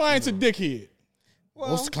 and your client's a dickhead.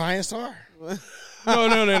 Most clients are.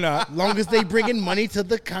 No, they're not. Long as they bringing money to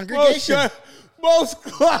the congregation. Most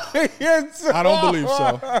clients. I don't believe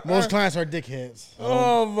so. Most clients are dickheads.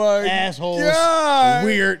 Oh my Assholes. God.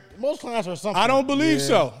 Weird. Most clients are something. I don't believe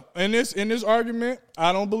so. In this argument,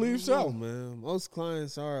 I don't believe so. Oh man, most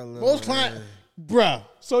clients are a little. Most clients, bruh.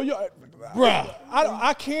 So you, Bruh.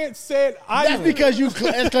 I can't say it. That's because you're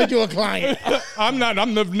a client. I'm not.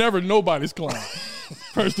 I'm never nobody's client.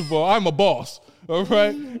 First of all, I'm a boss. All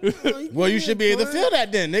right. Well, you should be able to feel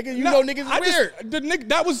that then, nigga. You know niggas is weird.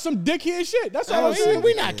 That was some dickhead shit. That's all I'm saying.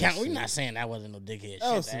 We not counting. We not saying that wasn't no dickhead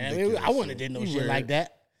shit. Man. I wouldn't have did no shit like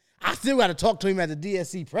that. I still got to talk to him as the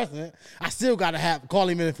DSC president. I still got to call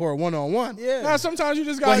him in for a one-on-one. Yeah. Nah, sometimes you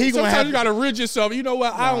just got. Sometimes you got to rid yourself. You know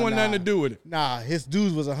what? I don't want nothing to do with it. Nah, his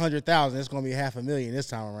dues was 100,000. It's gonna be $500,000 this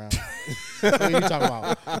time around. What are you talking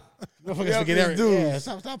about? Motherfuckers forget everything. Yeah,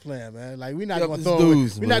 stop playing, man. Like we're not gonna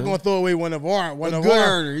throw away one of our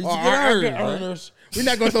earners. We're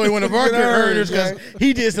not gonna throw away one of our good earners because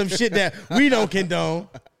he did some shit that we don't condone.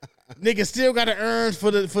 Niggas still got to earn for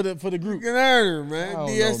the group. You can earn, man.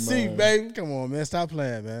 DSC, man. baby. Come on, man. Stop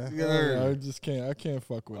playing, man. I just can't. I can't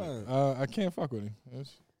fuck with it. I can't fuck with him.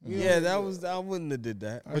 Yeah, that was. I wouldn't have did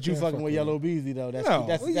that. But you fucking with Yellow Beezy though. That's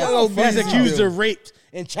Yellow that's Beezy accused do? of rape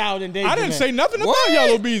and child endangerment. I didn't say nothing about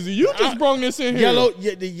Yellow Beezy. You just brought this in here.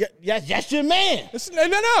 That's your man.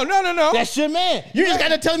 No. That's your man. You just got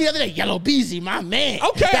to tell me the other day, Yellow Beezy, my man.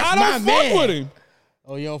 Okay, that's I don't fuck with him.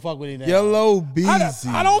 Oh, you don't fuck with him now. Yellow Beezy.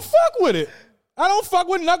 I don't fuck with it. I don't fuck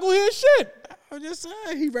with knucklehead shit. I'm just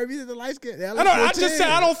saying he represented the light skin. I just said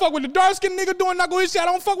I don't fuck with the dark skin nigga doing knucklehead shit. I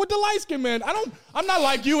don't fuck with the light skin man. I'm not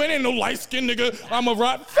like you. It ain't no light skin nigga. I'm a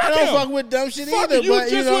rock. I don't fuck with dumb shit either.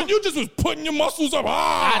 You just was putting your muscles up.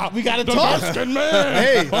 We gotta the talk. Dark skin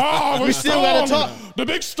man. We still gotta talk. The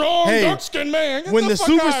big strong dark skin man. When the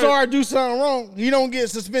superstar do something wrong, he don't get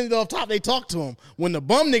suspended off top. They talk to him. When the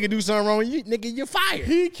bum nigga do something wrong, you're fired.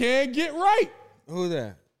 He can't get right. Who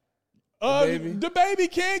that? The baby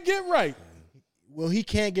can't get right. Well, he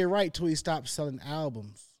can't get right till he stops selling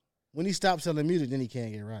albums. When he stops selling music, then he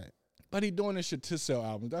can't get right. But he doing this shit to sell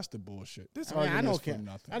albums. That's the bullshit. I don't care.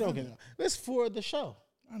 I don't care. It's for the show.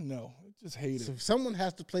 I know. I just hate it. So someone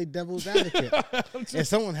has to play devil's advocate. And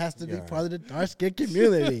someone has to be part of the dark skin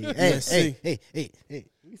community. Hey.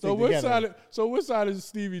 So what side is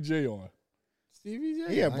Stevie J on? Stevie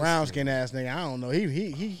J? He a brown skin ass nigga. I don't know.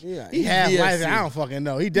 He half life. I don't fucking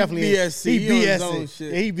know. He definitely BSC. He on his own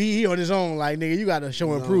shit. He on his own. Like nigga, you gotta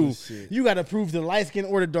show and prove. You gotta prove the light skin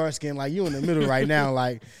or the dark skin. Like you in the middle right now.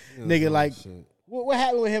 Like nigga, like what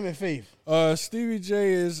happened with him and Faith? Stevie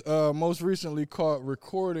J is most recently caught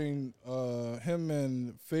recording him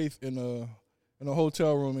and Faith in a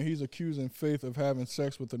hotel room, and he's accusing Faith of having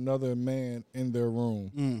sex with another man in their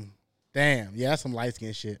room. Damn, yeah, that's some light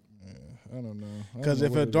skin shit. I don't know. Because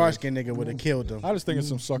if a dark skinned nigga would have killed them. I just think it's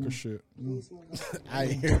some sucker shit. I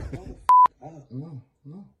hear. No.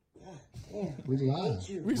 We live.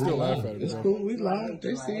 We still laugh at it. It's cool. We live.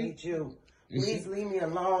 They see. I hate you. Please leave me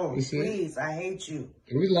alone. Please, I hate you.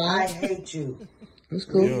 We live. I hate you. It's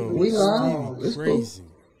cool. We live. It's crazy.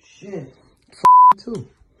 Cool. Shit. Too.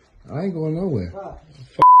 I ain't going nowhere.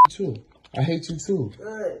 Too. I hate you too.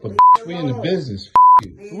 Good. But we in the business.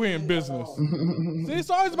 We in business. See, it's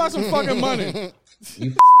always about some fucking money.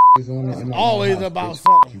 You is on it in always house, about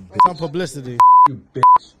bitch. something. Some publicity. You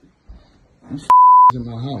bitch. You in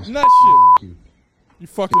my house. Nut shit. You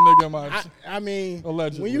fucking nigga in my I mean,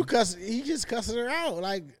 allegedly. when you cuss, he just cussing her out.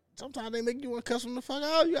 Like, sometimes they make you want to cuss them the fuck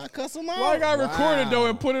out. You got to cuss them out. Why I got recorded though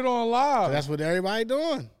and put it on live? That's what everybody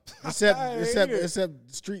doing. Except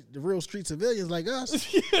the real street civilians like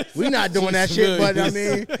us. We not doing that shit, but I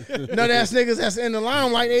mean, nut ass niggas that's in the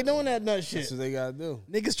limelight, they doing that nut shit. That's what they gotta do.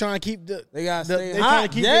 Niggas trying to keep they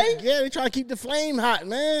hot, they trying to keep the flame hot,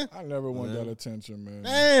 man. I never want that attention, man.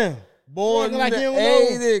 Damn. Born in like the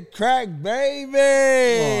 80s, crack baby.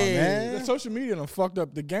 Man. The social media done fucked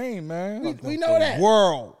up the game, man. We know that.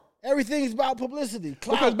 World. Everything's about publicity.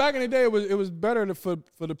 Clout. Because back in the day, it was better for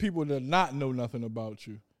the people to not know nothing about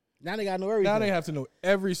you. Now they got to know everything. Now they have to know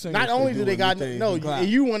every single Not thing. only do they got to know,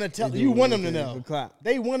 you want to tell, you want them to know.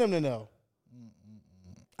 They want them to know.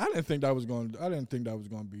 I didn't think that was going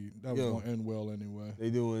to end well anyway.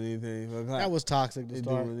 They doing anything for clap. That was toxic to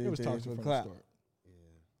start. It was toxic from the start.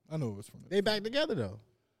 Yeah. I know it was from the They back together though.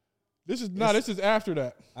 This is after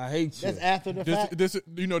that. I hate you. That's after the fact.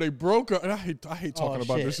 They broke up. And I hate talking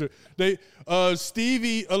about this shit.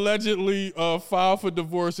 Stevie allegedly filed for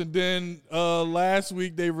divorce, and then last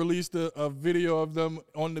week they released a video of them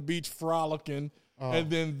on the beach frolicking, and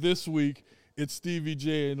then this week it's Stevie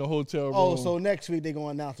J in the hotel room. Oh, so next week they gonna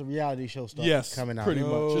announce a reality show stuff coming out. Pretty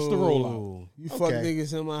much. It's the rollout. You fuck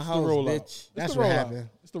niggas in my house, bitch. That's what happened.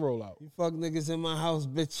 It's the rollout. You fuck niggas in my house,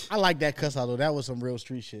 bitch. I like that cuss out though. That was some real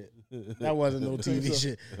street shit. That wasn't no TV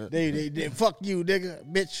shit. They fuck you, nigga,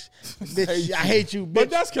 bitch. I hate you, bitch. But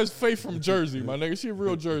that's because Faith from Jersey, my nigga. She a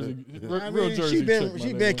real Jersey, real Jersey She been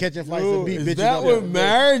chick, been catching flights and beat bitches. Is that what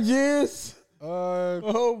marriage is?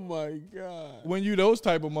 Oh my god! When you those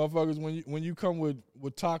type of motherfuckers, when you come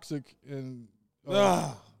with toxic and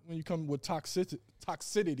when you come with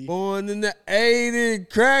toxicity, born in the '80s,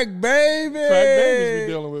 crack baby, crack babies we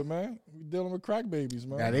dealing with, man. We dealing with crack babies,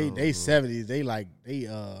 man. Yeah, they 70s.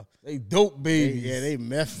 They dope babies. They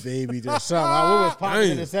meth babies or something. What was popular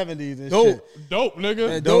in the 70s and shit? Dope,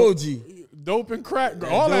 nigga. Doji. Dope and crack,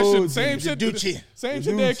 all that shit, same shit. Same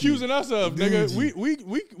shit they're accusing us of, nigga.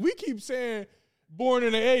 We keep saying born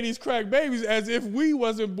in the 80s crack babies as if we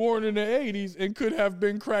wasn't born in the 80s and could have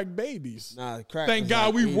been crack babies. Nah, crack. Thank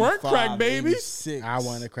God we weren't crack babies. 86. I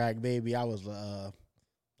wasn't a crack baby. I wasn't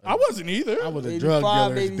either. I was a drug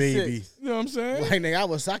dealer's baby. You know what I'm saying? Like,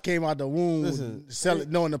 nigga, I came out the womb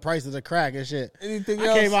knowing the price of the crack and shit. Anything else?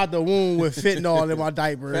 I came out the womb with fentanyl in my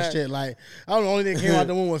diaper and shit. Like, I was the only thing that came out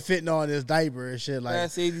the womb with fentanyl in his diaper and shit. Like,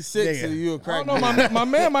 that's 86. So you a crack? I don't know. My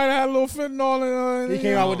man might have had a little fentanyl in. He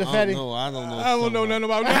came out with the fetty. I don't know. I don't know nothing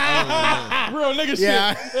about that. Real nigga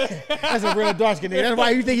shit. That's a real dark skin nigga. That's why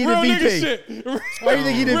you think he the VP. Why you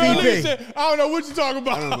think he the VP? I don't know what you talking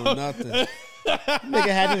about. I don't know nothing. Nigga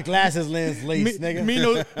had his glasses lens laced, nigga. Me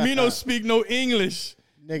no speak no English.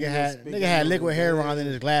 Nigga had liquid heroin in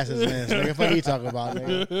his glasses lens. Nigga, what he talking about,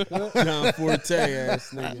 nigga? John Forte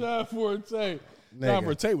ass nigga. John Forte. Nigga. John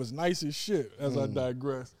Forte was nice as shit. As I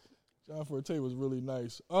digress, John Forte was really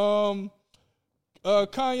nice. Kanye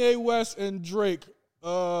West and Drake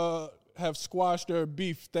have squashed their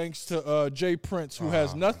beef thanks to Jay Prince, who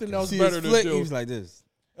has nothing else better to do. He was like this.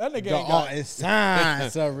 That nigga the ain't got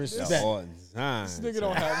signs of respect. This nigga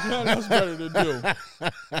don't have nothing else better to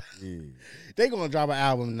do. They gonna drop an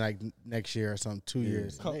album like next year or something, 2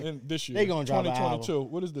 years. This year, they gonna drop an album. 2022.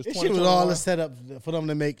 What is this? This shit was all a setup for them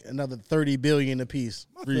to make another $30 billion a piece.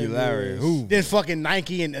 Free Larry. Then fucking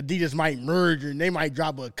Nike and Adidas might merge and they might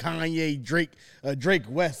drop a Kanye Drake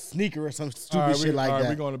West sneaker or some stupid shit like that.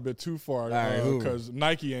 We're going a bit too far because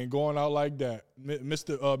Nike ain't going out like that.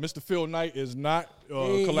 Mr. Phil Knight is not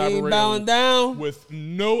collaborating with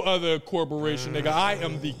no other corporation. Nigga, I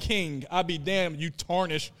am the king. I be damned. You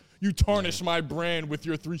tarnish my brand with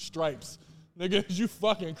your 3 stripes. Nigga, is you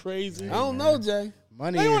fucking crazy? I don't know, Jay.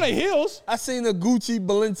 Money they on their heels. I seen a Gucci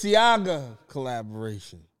Balenciaga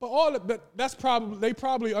collaboration. But that's probably they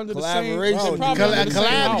probably under the same.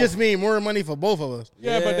 Collab just mean more money for both of us.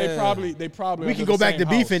 Yeah, but they probably. We can go back to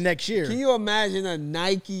beefing next year. Can you imagine a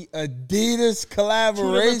Nike Adidas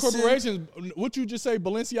collaboration? 2 different corporations. What you just say?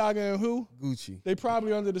 Balenciaga and who? Gucci. They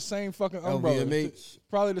probably under the same fucking umbrella. LVMH.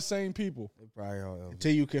 Probably the same people. They probably all LVMH.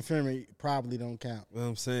 Until you confirm it, probably don't count. What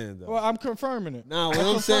I'm saying though. Well, I'm confirming it. Nah, what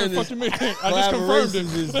I'm saying is, I just confirmed it.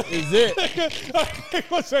 Is it?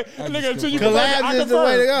 Nigga, until you collab is the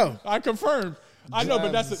way to go. I confirmed. I know,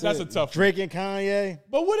 but that's a tough Drake and Kanye.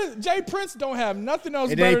 But what is Jay Prince don't have nothing else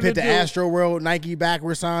and better they put to the do. Astro World Nike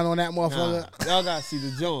backward sign on that motherfucker. Nah, y'all gotta see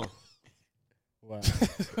the joint. Wow.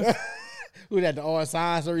 Who that the all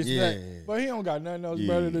signs of respect? Yeah. But he don't got nothing else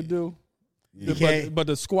better to do. Yeah. But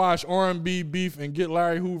to squash R&B beef and get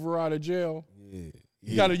Larry Hoover out of jail. Yeah.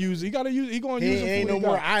 He gonna use it. He ain't no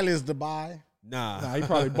more islands to buy. Nah, he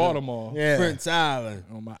probably bought them all. Yeah. Prince Island.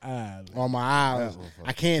 On my island.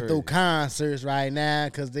 I can't throw concerts right now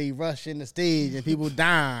because they rushing the stage and people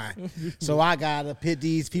dying. So I gotta put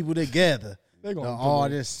these people together. They gonna all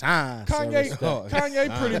this sign.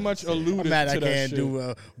 Kanye pretty much alluded to that shit. I can't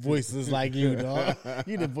do voices like you, dog.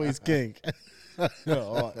 You the voice king.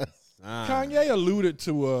 Kanye alluded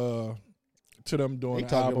to them doing. They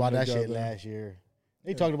talked about that shit last year.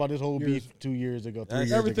 They talked about this whole beef 2 years ago, 3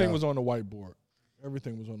 years ago. Everything was on the whiteboard.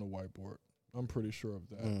 I'm pretty sure of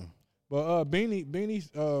that. But Beanie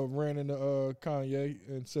ran into Kanye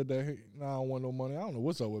and said that, hey, I don't want no money. I don't know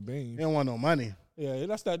what's up with Beanie. They don't want no money. Yeah,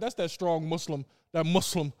 that's that strong Muslim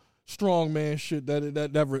strong man shit.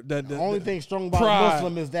 The only thing strong about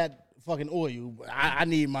Muslim is that fucking oil. I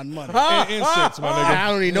need my money. Incense, my nigga. I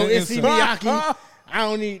don't need no Miyake. I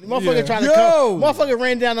don't need motherfucker trying to come. Motherfucker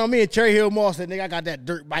ran down on me at Cherry Hill Mall. Said, "Nigga, I got that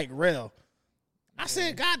dirt bike rail." I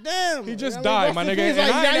said, "God damn!" He just died, my nigga. And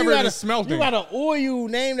I never even smelled him. You got an oil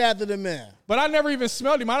named after the man, but I never even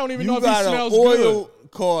smelled him. I don't even know if he smells oil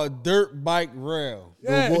good. Called dirt bike rail.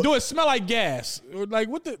 Yeah, do it smell like gas? Like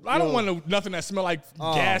what the? I don't want nothing that smell like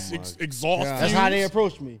gas exhaust. That's how they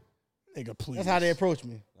approached me. Nigga, please. That's how they approach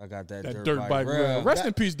me. I got that dirt bike rail. Rest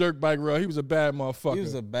in peace, Dirt Bike Rail. He was a bad motherfucker. He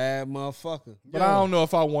was a bad motherfucker. But I don't know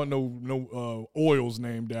if I want no oils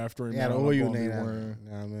named after him. Yeah, the oil named after him.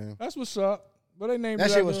 Nah, man. That's what's up. But they named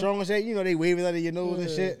that shit was strong as shit. You know, they wave it out of your nose and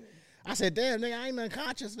shit. I said, damn, nigga, I ain't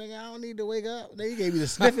unconscious, nigga. I don't need to wake up. Nigga, you gave me the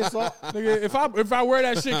sniffing salt. Nigga, if I wear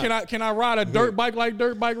that shit, can I ride a dirt bike like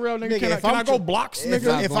Dirt Bike Rail, nigga? Can I go blocks,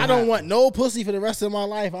 nigga? If I don't want no pussy for the rest of my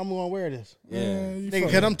life, I'm gonna wear this. Yeah, nigga,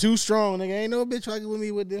 because I'm too strong, nigga. Ain't no bitch fucking with me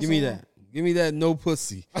with this. Give me that. Give me that no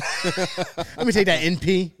pussy. Let me take that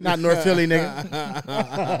NP, not North Philly,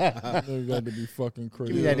 nigga. You got to be fucking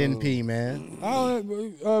crazy. Give me that NP, man.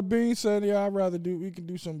 Bean said, "Yeah, I'd rather we can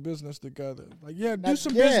do some business together." Like, yeah, do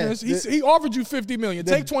some business. He offered you $50 million.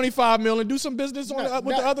 Take $25 million. Do some business with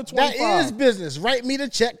the other 25. That is business. Write me the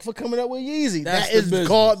check for coming up with Yeezy. That is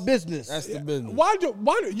called business. That's the business. Why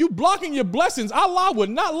you blocking your blessings? Allah would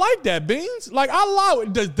not like that, Beans. Like, Allah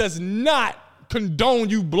does not condone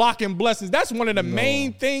you blocking blessings. That's one of the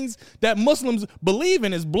main things that Muslims believe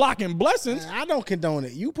in is blocking blessings. I don't condone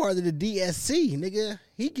it. You part of the DSC, nigga.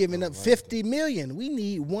 He giving up $50 million. We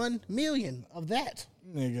need $1 million of that.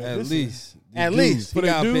 Nigga, at least. For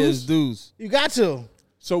the dues. You got to.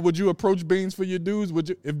 So would you approach Beans for your dues? Would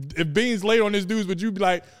you, if Beans late on his dues, would you be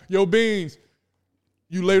like, yo, Beans,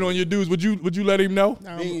 you late on your dues? Would you let him know?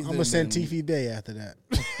 I'm gonna send TV Bay after that.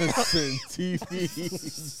 Send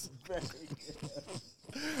TV.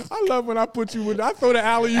 I love when I put you with. I throw the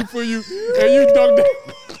alley-oop for you, and you dunk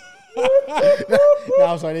that. No,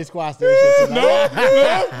 I'm sorry, they squashed that shit tonight.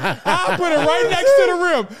 No, I'll put it right next to the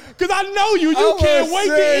rim. Because I know you can't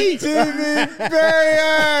wait to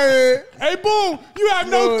eat. Hey, Boom, you have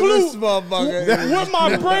no clue. When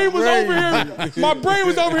my brain was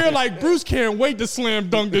over here, like, Bruce can't wait to slam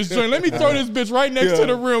dunk this joint. Let me throw this bitch right next to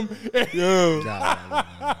the rim. This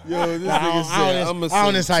nigga said, I'm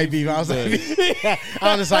on this hype beef. I was like,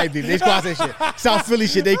 on this hype beef. They squash that shit. South Philly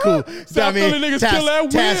shit, they cool. South Philly niggas kill that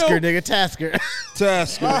wheel. Tasker, nigga, Tasker.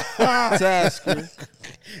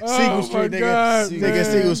 Segal Street, nigga. Nigga,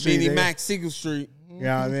 Segal Street. Beanie Mac, Segal Street. You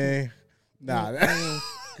know what I mean? Nah.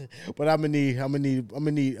 But I'm gonna need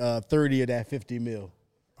 30 of that 50 mil.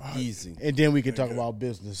 Easy. And then we can talk about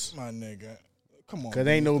business. My nigga. Come on. Cause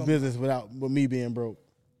ain't no business with me being broke.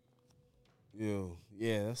 Yo,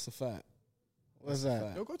 yeah, that's a fact. What's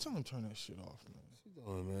that? Yo, go tell him to turn that shit off, man. What you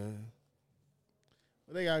doing, man?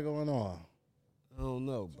 What they got going on? I don't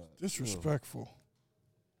know, but disrespectful.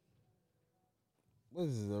 What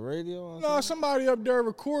is it, the radio? No, somebody up there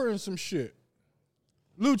recording some shit.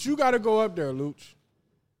 Luch, you got to go up there, Luch.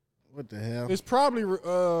 What the hell? It's probably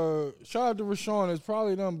shout out to Rashawn. It's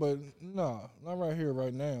probably them, but nah, not right here,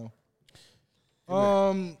 right now.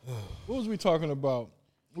 What was we talking about?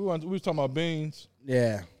 We was talking about Beans.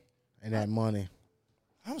 Yeah, and that money.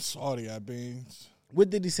 I'm salty at Beans. What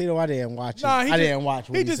did he say though? I didn't watch it. Nah, I didn't watch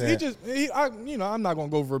what he said. I'm not gonna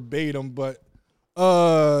go verbatim, but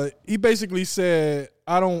he basically said,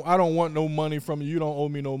 I don't want no money from you. You don't owe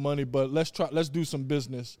me no money, but let's do some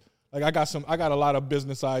business. Like I got a lot of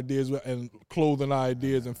business ideas and clothing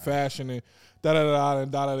ideas and fashion and da.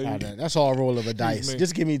 That's all a roll of a dice.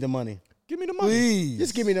 Just give me the money. Give me the money. Please.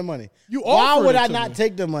 Just give me the money. Why would I not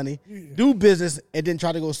take the money, do business, and then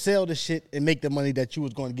try to go sell the shit and make the money that you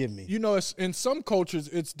was going to give me? You know, in some cultures,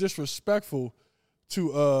 it's disrespectful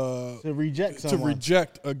to reject someone. To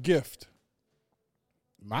reject a gift.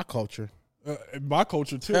 My culture. My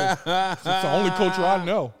culture, too. It's the only culture I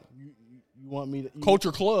know. You want me to...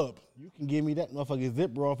 Culture club. You can give me that motherfucking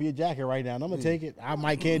zipper off your jacket right now, and I'm going to take it. I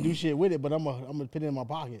might can't do shit with it, but I'm gonna put it in my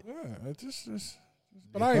pocket. Yeah, it's just...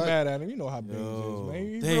 But I ain't mad at him. You know how Beans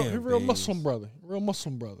is, man. He's real Muslim brother. Real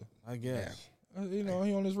Muslim brother. I guess. You know,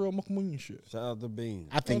 he on his real Muslim shit. Shout out to Beans.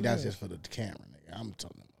 I think that's just for the camera, nigga. I'm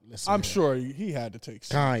telling him. Listen, I'm sure he had to take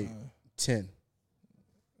some. 10.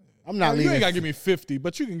 I'm not leaving. You ain't got to give me 50,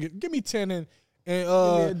 but you can give me 10 and give me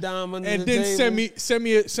a dime under and the then table.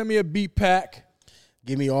 send me a beat pack.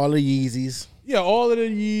 Give me all the Yeezys. Yeah, all of the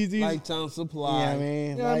Yeezys. Lifetime supply. Yeah, I mean,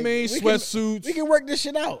 you know what I mean? Sweatsuits. We can work this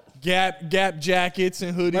shit out. Gap jackets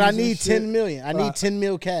and hoodies. But I need 10 million. I need 10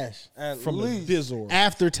 mil cash. From the Dizzle.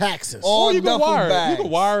 After taxes. Or you can wire it. You can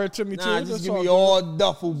wire it to me, too. Just give me all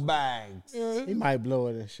duffel bags. Yeah. He might blow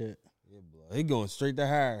it and shit. He going straight to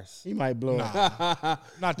Harris. He might blow it.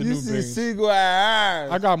 Not the new Beans. You see Segal at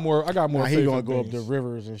Harris. I got more. He gonna go up to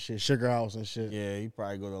Rivers and shit, Sugar House and shit. Yeah, he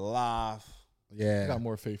probably go to Live. Yeah, I got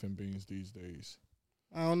more faith in Beans these days.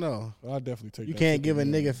 I don't know. But I definitely take. You can't give a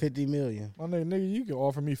nigga $50 million. My nigga, you can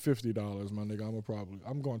offer me $50, my nigga.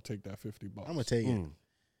 I'm gonna take that $50. I'm gonna take it.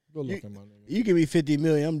 Good looking, my nigga. You give me $50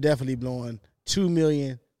 million. I'm definitely blowing $2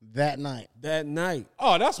 million that night. That night.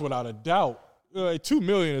 Oh, that's without a doubt. 2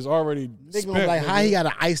 million is already They spent. gonna be like, how he got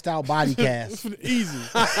an iced out body cast? Easy.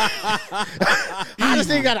 How this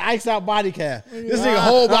nigga got an iced out body cast? This nigga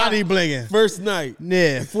whole body blinging. First night.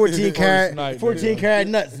 Yeah, 14 karat, night, 14 nigga. karat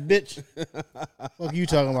nuts, bitch. Fuck you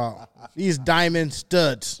talking about? These diamond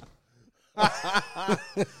studs.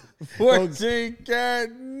 14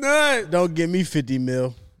 karat nut. Don't give me 50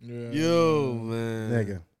 mil, Yeah. Yo, man.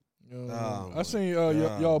 nigga. Oh, I seen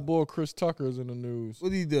y'all boy Chris Tucker's in the news.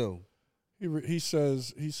 What'd he do? He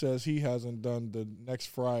says he hasn't done the next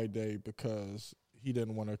Friday because he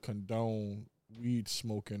didn't want to condone weed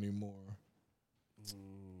smoke anymore.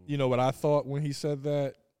 You know what I thought when he said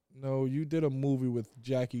that? No, you did a movie with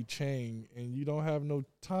Jackie Chan, and you don't have no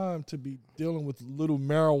time to be dealing with little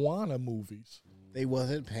marijuana movies. They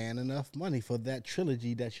wasn't paying enough money for that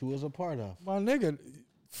trilogy that you was a part of. My nigga,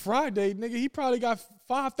 Friday, nigga, he probably got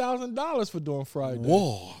 $5,000 for doing Friday.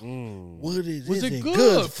 Whoa. What is Was it it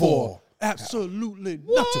good for? Absolutely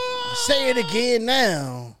nothing. Say it again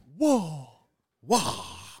now. Whoa. Wow.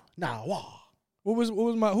 Nah, wow. What was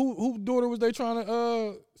my who daughter was they trying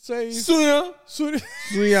to save? Suya. Suya.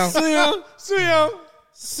 Suya. Suya. Suya.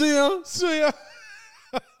 Suya. Suya.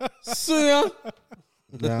 Suya.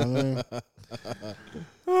 Nah, man.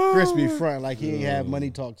 Chris be front like he ain't have money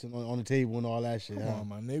talks on the table and all that shit. Come Huh? on,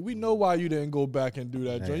 my nigga. We know why you didn't go back and do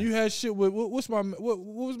that, John. You had shit with what was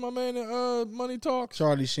my man in Money Talks?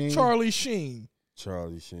 Charlie Sheen. Charlie Sheen.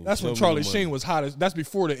 Charlie Sheen. That's when Charlie Sheen was hot. That's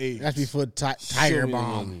before the AIDS. That's before Tiger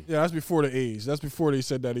Bomb. Yeah, that's before the AIDS. That's before they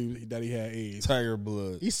said that he had AIDS. Tiger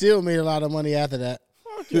Blood. He still made a lot of money after that.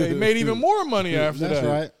 Yeah, he made even more money after That's that.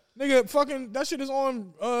 right. Nigga, fucking that shit is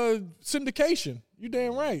on syndication. You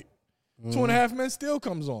damn right. 2.5 Men still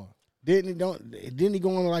comes on. Didn't he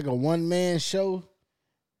go on like a one man show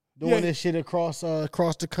doing this shit across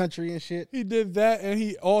the country and shit? He did that, and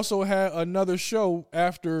he also had another show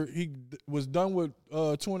after he was done with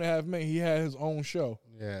 2.5 Men. He had his own show.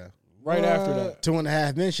 Yeah. Right after that.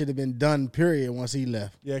 2.5 Men should have been done, period, once he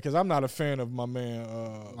left. Yeah, because I'm not a fan of my man.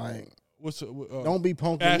 Don't be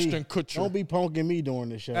punking Ashton me. Kutcher. Don't be punking me during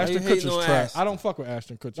the show. Ashton Kutcher's trash. I don't fuck with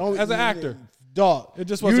Ashton Kutcher. As an actor. Dog. It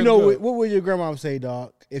just wasn't you know good. what would your grandma say,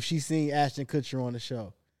 dog, if she seen Ashton Kutcher on the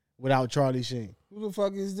show without Charlie Sheen? Who the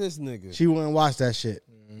fuck is this nigga? She wouldn't watch that shit.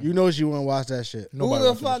 You know she wouldn't watch that shit. Who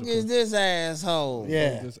the fuck is this asshole?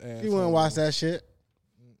 Yeah. She wouldn't watch that shit.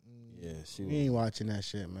 Yeah, she He ain't watching that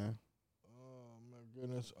shit, man. Oh my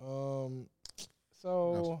goodness.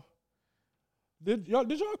 So did y'all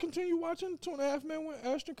continue watching 2.5 Men when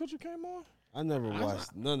Ashton Kutcher came on? I never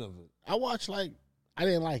watched none of it. I watched I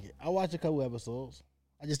didn't like it. I watched a couple episodes.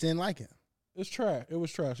 I just didn't like it. It's trash. It was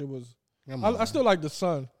trash. It was. I still like The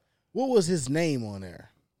Son. What was his name on there?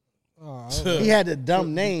 Oh, He had a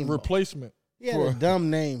dumb name. Replacement. He had a dumb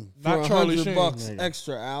name. Not For Charlie $100 Sheen. bucks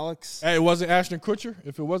extra, Alex. Hey, it wasn't Ashton Kutcher.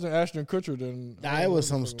 If it wasn't Ashton Kutcher, then Nah, it was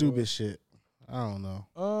some stupid shit. I don't know.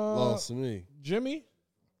 Lost to me. Jimmy.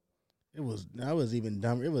 That was even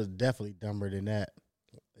dumber. It was definitely dumber than that.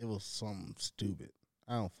 It was something stupid.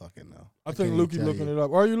 I don't fucking know. I think Lukey looking it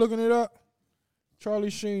up. Are you looking it up? Charlie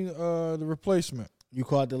Sheen, The Replacement. You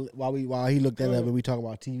caught while he looked that up and we talk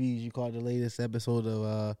about TVs. You caught the latest episode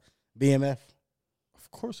of BMF.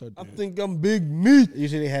 Of course I did. I think I'm big meat. You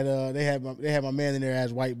see they had my man in there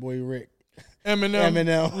as White Boy Rick.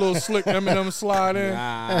 Eminem. Little slick Eminem slide in.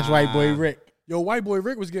 That's White Boy Rick. Yo, White Boy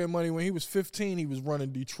Rick was getting money when he was 15. He was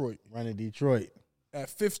running Detroit. At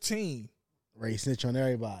 15. Ray snitch on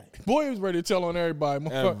everybody. Boy, he was ready to tell on everybody.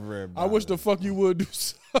 I wish the fuck you would do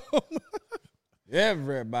something.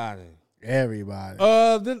 Everybody.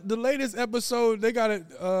 The latest episode, they got it.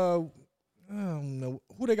 I don't know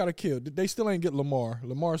who they got to kill. They still ain't get Lamar.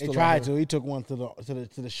 Lamar still They tried to. He took one to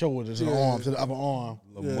the shoulder, to the arm, to the upper arm.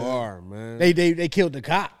 Lamar, man. They killed the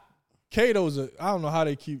cop. Kato's I don't know how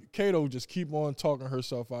they Kato just keep on talking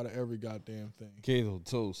herself out of every goddamn thing. Kato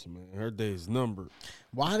toast, man. Her day's numbered.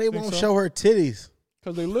 Why they won't show her titties?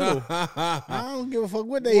 Because they little. I don't give a fuck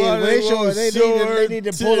what they is. They need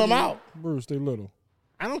to pull them out. Bruce, they little.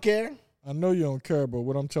 I don't care. I know you don't care, but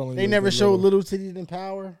what I'm telling you, they never show little titties in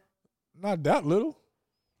Power. Not that little.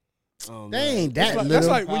 Oh, they ain't that little. That's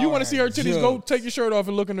like when you want to see her titties, go take your shirt off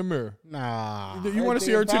and look in the mirror. Nah. You want to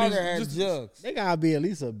see her titties? Just, they gotta be at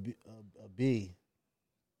least a B.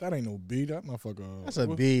 That ain't no B. That motherfucker. That's a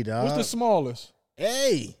B, dog. What's the smallest?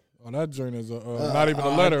 A. Oh, that joint is not even a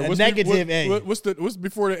letter. A negative A. What's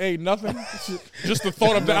before the A? Nothing. Just the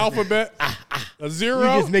thought of the alphabet. A zero.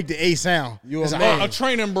 You just make the A sound. A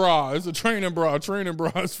training bra. It's a training bra. A training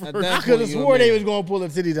bra is for. I could have swore they was gonna pull the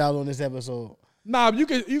titties out on this episode. Nah, you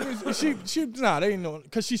can they ain't know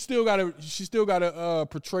because she still gotta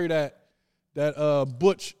portray that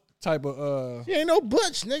butch type of She ain't no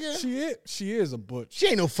butch, nigga. She is a butch. She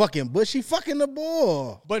ain't no fucking butch. She fucking the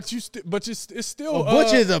boy. But it's still a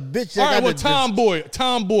butch is a bitch. All right, well,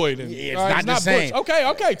 tomboy then. Yeah, it's all right, not the same. Butch.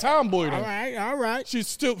 Okay, tomboy then. All right. She's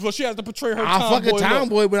still she has to portray her. I'll fuck a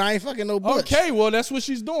tomboy, look. but I ain't fucking no butch. Okay, well that's what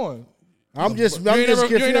she's doing. I'm just you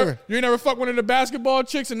ain't never fuck one of the basketball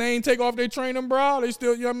chicks and they ain't take off their training bra. They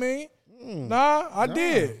still, you know what I mean? I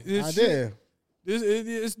did. I did.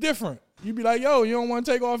 It's different. You be like, yo, you don't want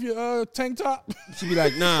to take off your tank top? She be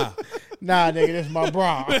like, nah. Nah, nigga, this my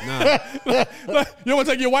bra. Nah. You don't want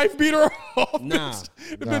to take your wife beater off? Nah.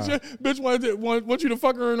 Bitch want you to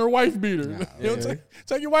fuck her in her wife beater. Nah, you know,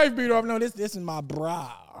 take your wife beater off. No, this is my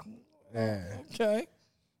bra. Yeah. Okay.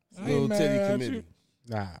 Little titty committee.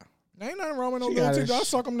 Nah. Ain't nothing wrong with no little titties. I'll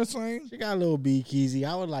suck them the same. She got a little beakeezy.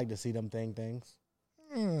 I would like to see them things.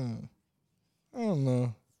 I don't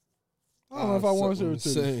know. I don't know if I want to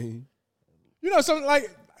see her titties. You know, something like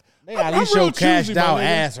they at least show cashed out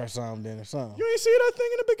ass or something or something. You ain't see that thing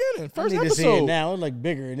in the beginning. First I need episode. To see it now. It looked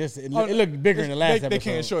bigger in this. It looked bigger in the last episode. They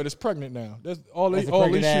can't show it. It's pregnant now. That's all these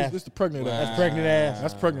ass. It's the pregnant ass. That's pregnant ass.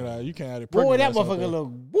 That's pregnant ass. You can't add it. Boy, that motherfucker look.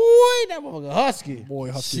 Boy, that motherfucker husky.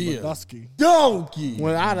 Boy, husky, husky. Donkey.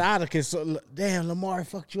 When I'd damn, Lamar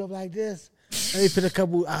fucked you up like this. Let me put a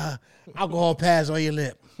couple alcohol pads on your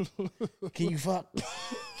lip. Can you fuck?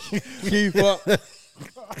 Can you fuck?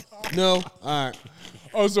 No. All right.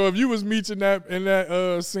 Oh, so if you was meeting that in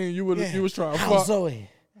that scene, you was trying to fuck. Zoe?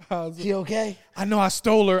 She okay? I know I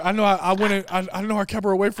stole her. I know I went in, I know I kept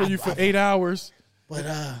her away from you for 8 hours. But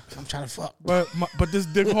I'm trying to fuck. But this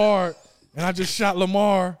dick hard, and I just shot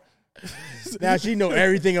Lamar. Now she know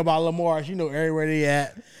everything about Lamar. She know everywhere they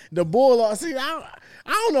at. The bull. See, I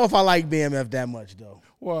don't know if I like BMF that much though.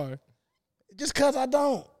 Why? Just cause I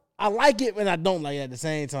don't. I like it, and I don't like it at the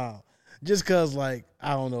same time. Just cause like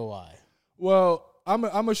I don't know why. Well, I'm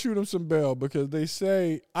gonna shoot him some bail because they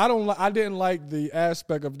say I didn't like the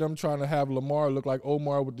aspect of them trying to have Lamar look like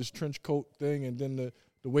Omar with this trench coat thing and then the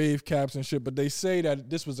wave caps and shit. But they say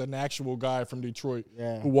that this was an actual guy from Detroit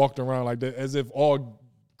who walked around like that, as if all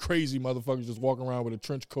crazy motherfuckers just walk around with a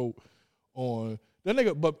trench coat on. That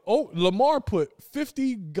nigga, but Lamar put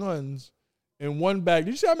 50 guns in one bag.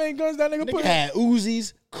 Did you see how many guns that nigga put? Had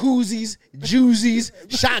Uzis, koozies, Joozies,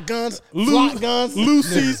 shotguns, flock guns,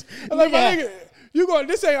 Lucy's. Like, my nigga,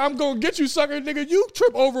 this ain't I'm gonna get you, sucker, nigga. You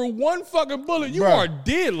trip over one fucking bullet, you are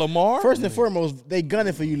dead, Lamar. First and foremost, they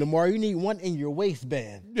gunning for you, Lamar. You need one in your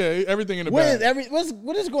waistband. Yeah, everything in the bag.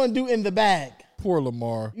 What is going to do in the bag? Poor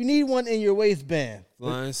Lamar. You need one in your waistband.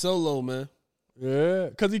 Flying solo, man. Yeah,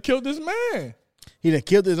 because he killed this man. He done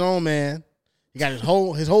killed his own man. He got his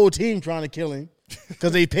whole team trying to kill him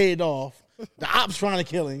because they paid off. The ops trying to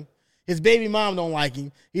kill him. His baby mom don't like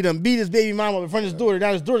him. He done beat his baby mom up in front of his daughter.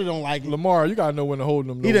 Now his daughter don't like him. Lamar, you gotta know when to hold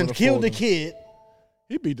him. He done killed the kid.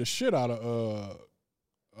 He beat the shit out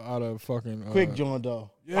of fucking Quick John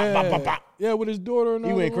though. Yeah, bop, bop, bop. Yeah, with his daughter. And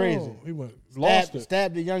he went crazy. He went lost it.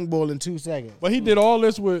 Stabbed the young boy in 2 seconds. But he did all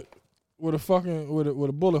this with a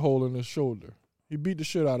bullet hole in his shoulder. He beat the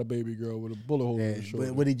shit out of baby girl with a bullet hole in his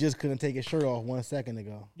shoulder. But he just couldn't take his shirt off 1 second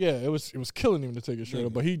ago. Yeah, it was killing him to take his shirt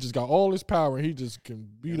off. But he just got all his power. And he just can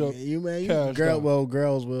beat up.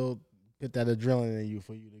 Girls will put that adrenaline in you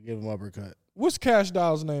for you to give him uppercut. What's Cash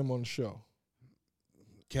Doll's name on the show?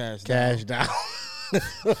 Cash Doll.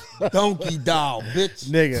 Donkey Doll, bitch.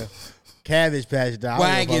 Nigga. Cabbage Patch Doll.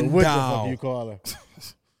 Wagon Doll. What the fuck you call her?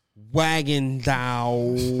 Wagon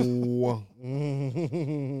Doll.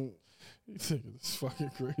 It's fucking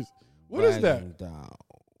crazy. What is that? Doll.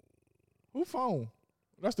 Who phone?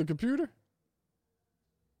 That's the computer?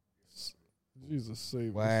 Jesus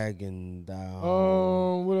save us. Wagon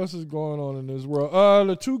Doll. What else is going on in this world?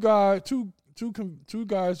 The two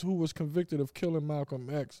guys who was convicted of killing Malcolm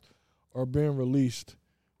X are being released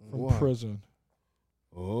from prison.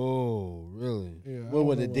 Oh, really? Yeah. What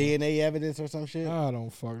was the DNA evidence or some shit? I don't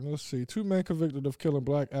fucking. Let's see. 2 men convicted of killing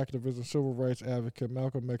black activist and civil rights advocate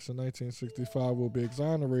Malcolm X in 1965 will be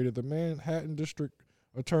exonerated. The Manhattan District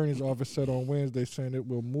Attorney's Office said on Wednesday, saying it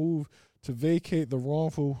will move to vacate the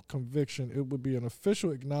wrongful conviction. It would be an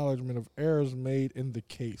official acknowledgement of errors made in the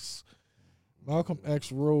case. Malcolm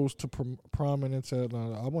X rose to prominence at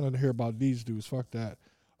I wanted to hear about these dudes. Fuck that.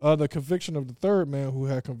 The conviction of the third man who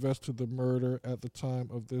had confessed to the murder at the time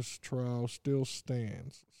of this trial still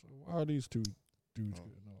stands. So why are these two dudes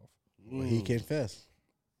getting off? Well, he confessed.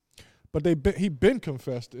 But he been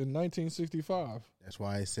confessed in 1965. That's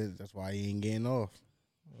why he ain't getting off.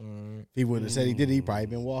 All right. If he wouldn't have said he did, he probably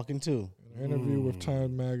been walking too. In an interview with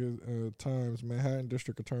Times, Manhattan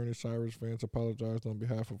District Attorney Cyrus Vance apologized on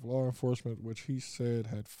behalf of law enforcement, which he said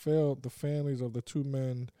had failed the families of the two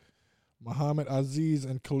men, Muhammad Aziz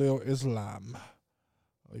and Khalil Islam.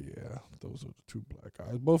 Oh, yeah, those are the two black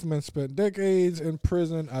guys. Both men spent decades in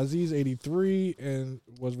prison. Aziz, 83, and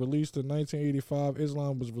was released in 1985.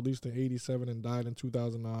 Islam was released in 87 and died in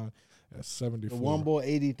 2009 at 74. The one boy,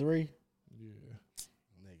 83? Yeah.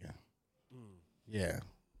 Nigga. Yeah.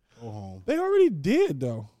 Go home. They already did,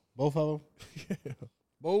 though. Both of them? Yeah.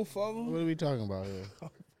 Both of them? What are we talking about here?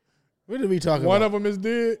 What are we talking One about? of them is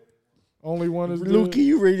dead. Only one is Lukey, dead.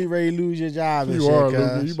 you really ready to lose your job and You shit, are, cuz.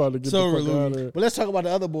 Lukey. You about to get So the fuck out of there. But let's talk about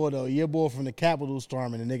the other boy, though. Your boy from the Capitol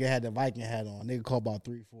storming. The nigga had the Viking hat on. Nigga called about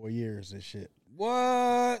 3-4 years and shit.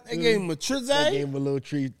 What? They gave him a They trizay? gave him a little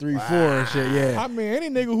 3-4 and shit, yeah. I mean, any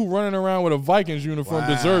nigga who running around with a Vikings uniform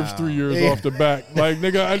deserves 3 years Yeah. off the back. Like,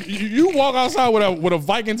 nigga, you walk outside with a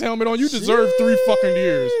Vikings helmet on, you deserve 3 fucking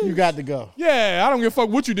years. You got to go. Yeah, I don't give a fuck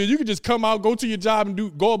what you did. You could just come out, go to your job,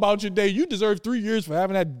 and go about your day. You deserve 3 years for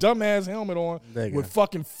having that dumbass helmet on Nigga. with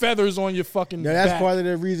fucking feathers on your fucking Yeah, that's back. part of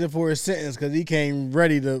the reason for his sentence, because he came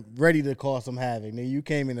ready to cause some havoc. Nigga, you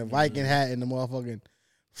came in a Viking hat and the motherfucking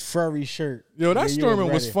furry shirt. Yo, that Nigga, you storming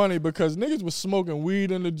was ready. funny because niggas was smoking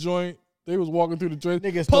weed in the joint. They was walking through the joint.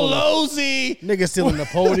 Niggas stole Pelosi! Niggas still in the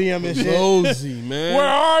podium and shit. Pelosi, man. Where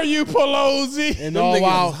are you, Pelosi? And Them all niggas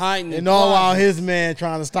while, was hiding in and all while closets. his man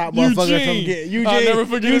trying to stop motherfuckers from getting Eugene. I'll never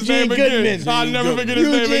forget his name Goodman. again. I'll never forget his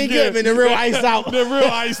Eugene name again. Goodman, the real iced out. The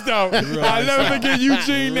real iced out. I'll never forget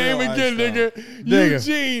Eugene name Real again, iced nigga. Nigga.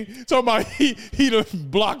 Eugene. Talking about he done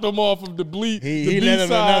blocked him off of the bleed. He led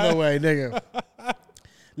him another way, nigga.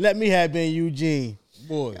 Let me have been Eugene.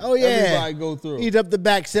 Boy, Oh, yeah. everybody go through. Eat up the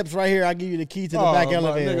back steps right here. I'll give you the key to the back my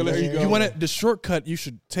elevator. nigga, There you go. You want it? The shortcut you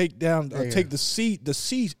should take down. Take the C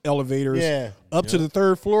elevators up to the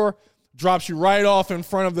 3rd floor. Drops you right off in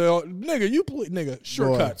front of the nigga.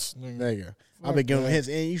 Shortcuts, Nigga. I've been giving him hints.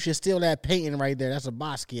 And you should steal that painting right there. That's a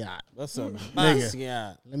Basquiat. That's a Nigga.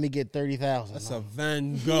 Basquiat. Let me get 30,000. That's a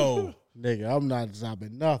Van Gogh. Nigga, I'm not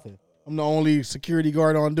stopping nothing. I'm the only security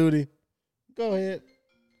guard on duty. Go ahead.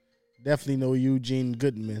 Definitely know Eugene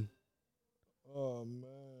Goodman. Oh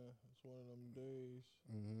man, it's one of them days.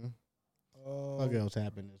 What else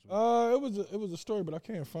happened this week? It was a story, but I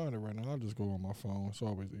can't find it right now. I'll just go on my phone. It's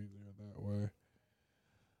always easier that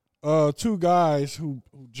way. 2 guys who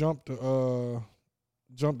jumped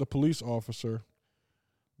a police officer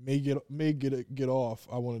may get off.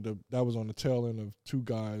 That was on the tail end of 2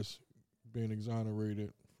 guys being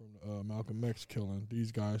exonerated from Malcolm X killing.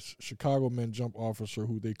 These guys, Chicago men jump officer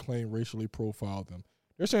who they claim racially profiled them.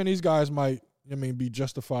 They're saying these guys might, be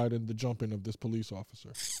justified in the jumping of this police officer.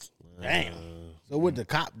 Damn. So what the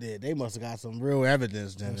cop did, they must have got some real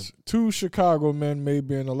evidence then. 2 Chicago men may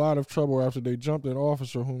be in a lot of trouble after they jumped an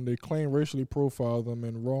officer whom they claim racially profiled them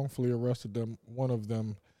and wrongfully arrested them. One of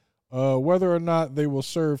them. Whether or not they will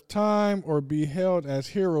serve time or be held as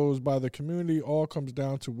heroes by the community all comes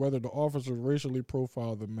down to whether the officer racially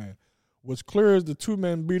profiled the man. What's clear is the 2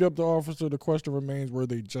 men beat up the officer. The question remains, were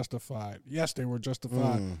they justified? Yes, they were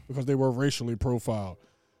justified because they were racially profiled.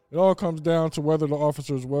 It all comes down to whether the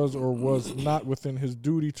officer was or was not within his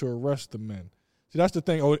duty to arrest the men. See, that's the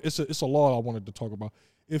thing. Oh, it's a law I wanted to talk about.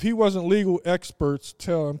 If he wasn't, legal experts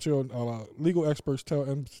tell MTO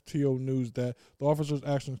News that the officer's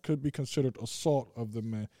actions could be considered assault of the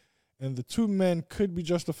men, and the 2 men could be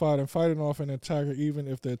justified in fighting off an attacker even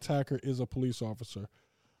if the attacker is a police officer.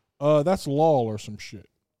 That's law or some shit.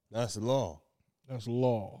 That's law. That's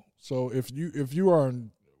law. So if you are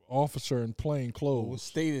an officer in plain clothes, What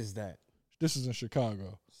state is that? this is in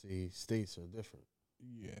Chicago. See, states are different.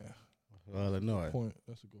 Yeah, Illinois.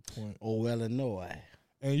 That's a good point. Oh, Illinois.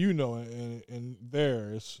 And and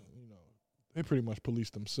there it's they pretty much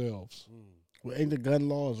police themselves. Well, ain't the gun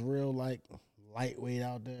laws real lightweight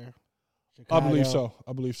out there? I believe so.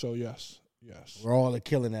 Yes. Where all the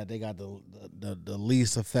killing at, they got the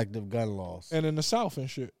least effective gun laws. And in the South and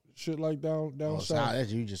shit like down south.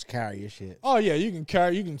 That's you just carry your shit. Oh yeah, you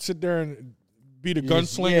can sit there and be the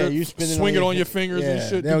gunslinger, you spin it swing on it on your your fingers and yeah,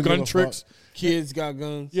 shit, they do don't give gun a tricks. Kids got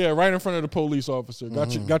guns. Yeah, right in front of the police officer.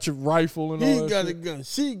 Got your rifle and all He that got shit. a gun.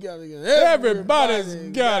 She got a gun. Everybody's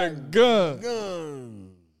got a gun.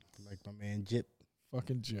 gun. Like my man Jip.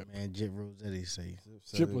 Fucking Jip. Man Jip Rossetti say.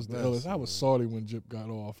 Jip was the illest. I was salty when Jip got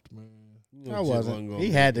off, man. I wasn't. He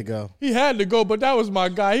had to go. He had to go, but that was my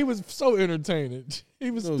guy. He was so entertaining. He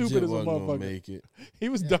was No, stupid Jip as a wasn't gonna motherfucker. make it. He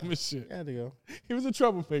was dumb as shit. He had to go. He was a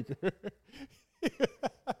troublemaker.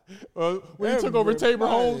 When he took over Tabor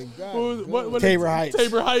Homes, Everybody what Tabor Heights.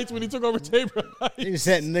 Tabor Heights. When he took over Tabor Heights, He was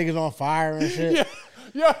setting niggas on fire and shit. yeah,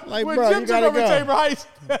 Yeah, Like, when bro, Jip you took gotta over go. Tabor Heights,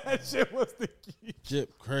 that shit was the key.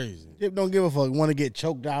 Jip crazy. Jip don't give a fuck. Want to get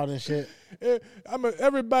choked out and shit.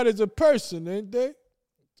 Everybody's a person, ain't they?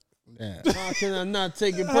 Yeah. How can I not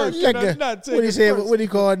take it How personal? can I not take What he it say? personal? What he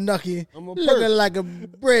call Nucky? I'm a Looking person. like a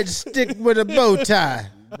breadstick with a bow tie.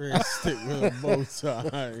 Bread stick with a bow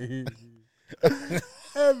tie.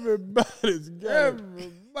 Everybody's got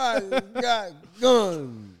Everybody's got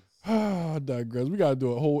guns. I digress. We gotta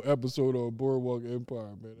do a whole episode on Boardwalk Empire,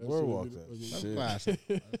 man. That's Boardwalk, what that it is. shit. Classic.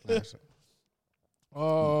 Classic.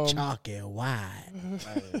 Chalk and wide.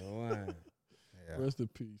 Rest in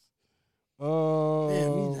peace.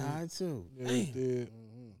 Damn, he died too. Yeah, he did.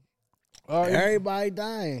 Everybody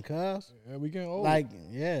dying, cuz. Yeah, we getting old. Like,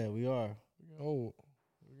 yeah, we are. We getting old.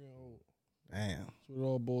 We getting old. Damn. That's what it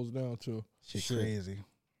all boils down to. Shit crazy.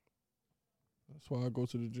 That's why I go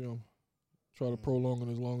to the gym. Try to prolong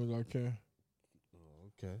it as long as I can.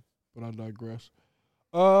 Okay. But I digress.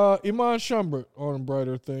 Iman Shumpert on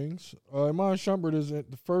brighter things. Iman Shumpert is the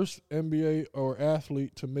first NBA or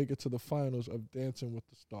athlete to make it to the finals of Dancing with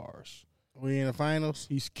the Stars. We in the finals?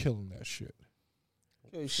 He's killing that shit.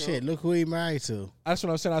 Okay, Shit, look who he married to. That's what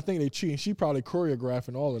I'm saying. I think they cheating. She probably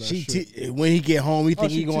choreographing all of that shit. When he get home, he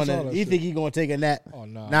think she he going teach all to. that He shit. think he going to take a nap. Oh,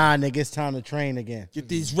 nah. Nah, nigga, it's time to train again. Get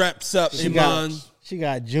these reps up, She Iman. She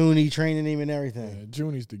got Junie training him and Yeah, everything.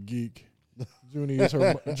 Junie's the geek. Junie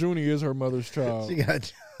is her mother's child. She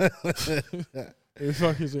got. If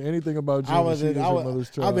fucking say anything about I Junie, was she in, is I her was, mother's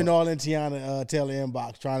child. I've been all in Tiana Taylor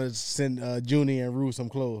inbox trying to send Junie and Rue some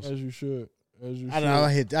clothes. As you should. As you I should. don't know.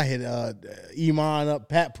 I hit Iman up,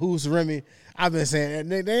 Pat Poose, Remy. I've been saying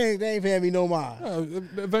they ain't paying me no mind.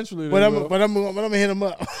 Eventually, But they I'm will. gonna hit them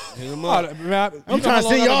up. Hit him Oh, up. man, I'm you know trying how to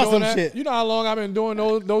long send I've y'all been doing some that? shit. You know how long I've been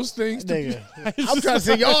doing those things? Nigga, I'm trying to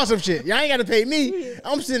send y'all some shit. Y'all ain't got to pay me.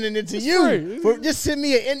 I'm sending it to you. free. Just send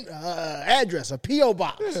me an address, a PO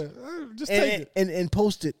box, Yeah, just take it. and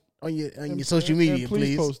post it on your social media, and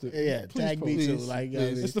please post it. Yeah, Please tag me post too. it. Like,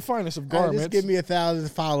 It's the finest of just garments. give me 1,000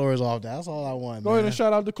 followers off that. That's all I want. Go man. ahead and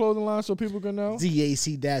shout out the clothing line so people can know.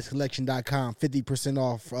 ZAC-collection.com, 50%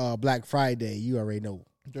 off Black Friday. You already know.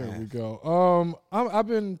 There we go. I've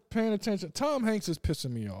been paying attention. Tom Hanks is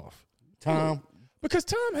pissing me off Tom, because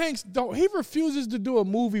Tom Hanks he refuses to do a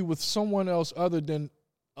movie with someone else other than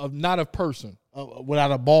not a person.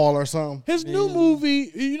 without a ball or something. His new movie,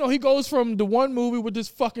 he goes from the one movie with his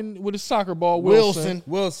soccer ball, Wilson.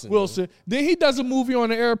 Then he does a movie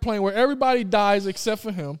on an airplane where everybody dies except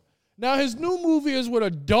for him. Now his new movie is with a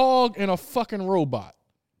dog and a fucking robot.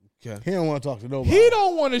 Okay. He don't want to talk to nobody. He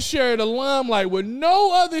don't want to share the limelight with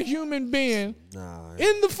no other human being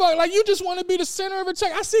in the fuck. Like, you just want to be the center of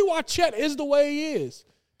attention. I see why Chet is the way he is.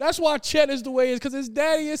 That's why Chet is the way he is, because his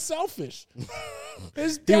daddy is selfish.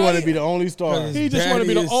 He want to be the only star. He just want to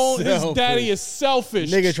be the only. His daddy is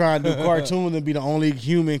selfish. Nigga trying to do cartoons and be the only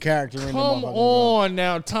human character in the Come motherfucker. on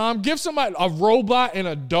now, Tom. Give somebody a robot and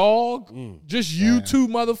a dog. Just you two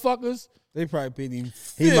motherfuckers. They probably paid him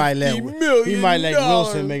He might let $50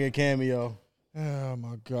 Wilson make a cameo, Oh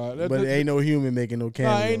my God! but ain't no human making no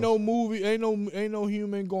cameo. Nah, ain't no movie, ain't no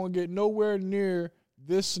human gonna get nowhere near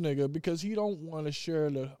this nigga because he don't want to share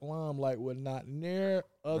the limelight with not near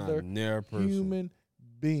other person. human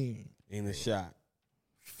being. In the shot.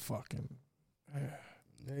 Fucking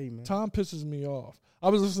Hey man, Tom pisses me off. I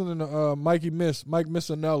was listening to Mike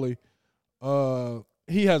Missinelli.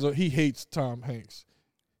 He hates Tom Hanks.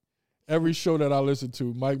 Every show that I listen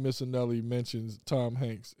to, Mike Missinelli mentions Tom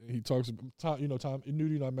Hanks. He talks about Tom. You know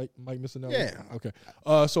Mike Missinelli. Yeah. Okay.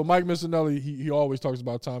 So Mike Missinelli, he always talks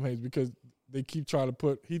about Tom Hanks because they keep trying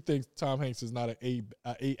to he thinks Tom Hanks is not an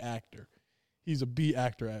A actor. He's a B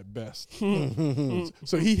actor at best.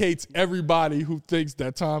 So he hates everybody who thinks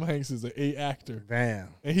that Tom Hanks is an A actor. damn,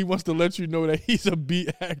 And he wants to let you know that he's a B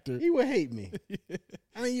actor. he would hate me.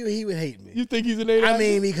 I mean, he would hate me. You think he's an A actor? I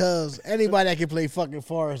mean, because anybody that can play fucking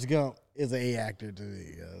Forrest Gump is an A actor to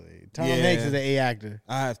me. Tom Hanks is an A actor.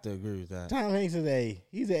 I have to agree with that. Tom Hanks is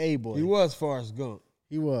he's an A boy. He was Forrest Gump.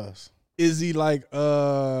 He was. Is he like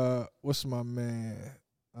what's my man?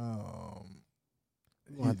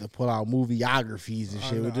 You gonna have to pull out movieographies and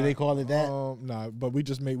shit. Do they call it that? Nah, but we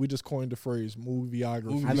just coined the phrase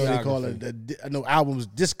movieography. I know they call it. I know albums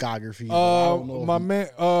discography. but I don't know My man,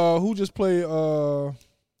 who just played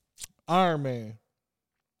Iron Man?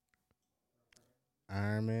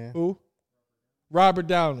 Iron Man. Who? Robert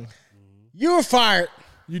Downey. You're fired.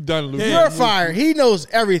 You done, Luke? You're fired. He knows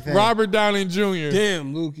everything. Robert Downey Jr.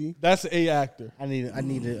 Damn, Lukey. That's an A actor. I need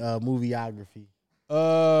a movieography.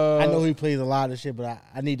 I I know he plays a lot of shit, but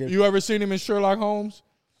I need to. You ever seen him in Sherlock Holmes?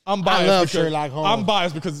 I'm biased. I love Sherlock Holmes. I'm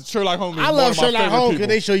biased because Sherlock Holmes. Is I love Sherlock Holmes because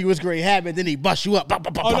they they show you what's great habit, then he bust you up.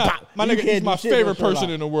 My nigga, he's my favorite person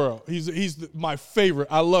in the world. He's my favorite.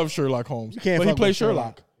 I love Sherlock Holmes. But he plays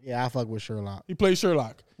Sherlock. Yeah, I fuck with Sherlock. He plays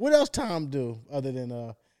Sherlock. What else Tom do other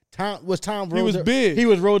than Tom? Was Tom? He was big. He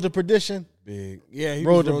was Road to Perdition. Big. Yeah, he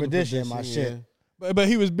Road was to Perdition. My shit. But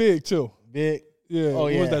he was big too. Big. Yeah. Oh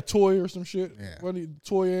yeah. Was that Toy or some shit? Yeah. Wasn't he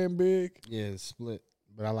Toy and big? Yeah, split.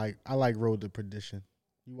 But I like Road to Perdition.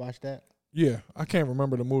 You watch that? Yeah, I can't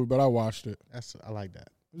remember the movie, but I watched it. I like that.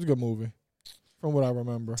 It was a good movie, from what I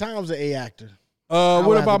remember. Tom's an A actor.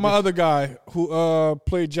 What about my other guy who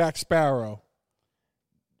played Jack Sparrow?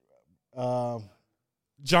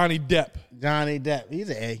 Johnny Depp. Johnny Depp. He's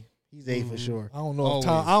an A. He's A for sure. I don't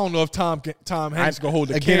know if Tom Hanks can hold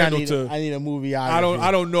the candle I need a movie. I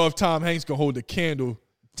don't know if Tom Hanks can hold the candle.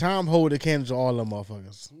 Tom hold the candle to all them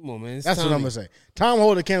motherfuckers. Come on, man. That's what I'm gonna say. Tom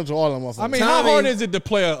hold the candle to all them motherfuckers. I mean, how hard is it to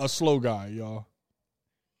play a slow guy, y'all?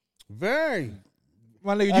 Very.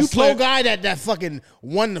 My nigga, you slow guy that fucking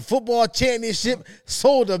won the football championship,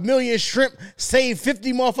 sold 1 million shrimp, saved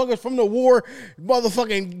 50 motherfuckers from the war,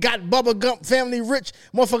 motherfucking got Bubba Gump family rich,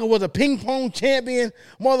 motherfucker was a ping pong champion,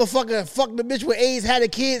 motherfucker fucked the bitch with AIDS, had a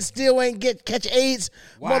kid, still ain't catch AIDS,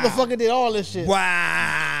 motherfucker did all this shit.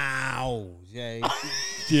 Wow, Jay.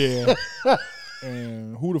 Yeah.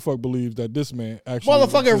 And who the fuck believes that this man actually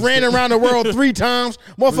motherfucker ran around the world 3 times.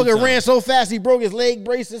 Motherfucker ran so fast he broke his leg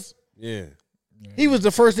braces. Yeah. He was the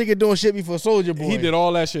first nigga doing shit before Soulja Boy. He did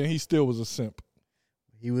all that shit and he still was a simp.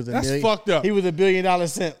 He was That's fucked up. He was $1 billion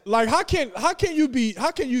simp. Like how can you be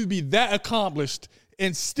that accomplished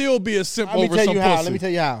and still be a simp over some pussy? Let me tell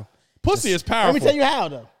you how. Pussy is powerful. Let me tell you how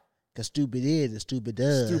though. Cause stupid is and stupid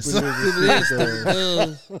does. Stupid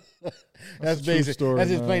is. That's basic. Story, that's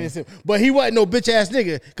just plain and simple. But he wasn't no bitch ass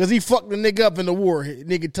nigga because he fucked the nigga up in the war.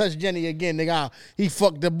 Nigga touched Jenny again. Nigga, he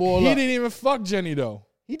fucked the boy up. He didn't even fuck Jenny though.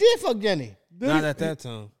 He did fuck Jenny. Not at that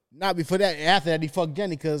time. Not before that. After that, he fucked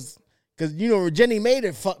Jenny because you know Jenny made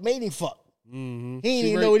him fuck. Mm-hmm. He didn't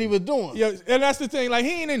even know what he was doing. Yeah, and that's the thing. Like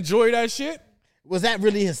he ain't enjoy that shit. Was that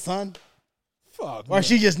really his son? Fuck. Or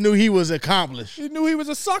she just knew he was accomplished. She knew he was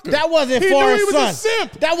a sucker. That wasn't he for knew her he was son. A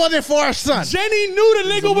simp. That wasn't for her son. Jenny knew the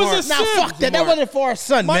nigga was a simp. Now fuck that. That wasn't for her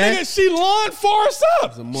son, my man. nigga, she lined Forrest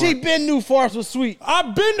up. She been knew Forrest was sweet.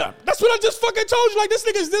 I've been there. That's what I just fucking told you. Like this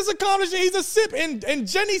nigga's this accomplished and he's a simp. And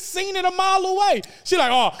Jenny seen it a mile away. She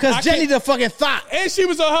like, oh, because Jenny the fucking thought. And she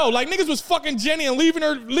was a hoe. Like niggas was fucking Jenny and leaving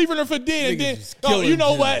her for dead. And then, oh, you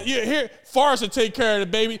know Jenny. What? You're here. Forrest will take care of the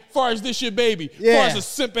baby. Forrest, this your baby. Yeah. Forrest a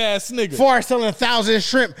simp ass nigga. Forrest selling 1,000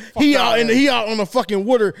 shrimp. He out on the fucking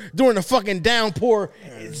water during the fucking downpour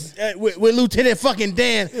with Lieutenant fucking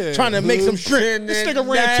Dan trying to make some shrimp. This nigga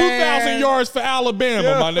ran 2,000 yards for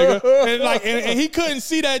Alabama, my nigga. And he couldn't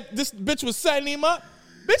see that this bitch was setting him up.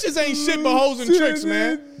 Bitches ain't shit but hoes and tricks,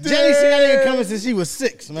 man. Jenny seen that nigga coming since he was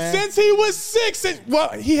 6, man. Since he was 6.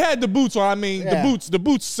 Well, he had the boots on. I mean, the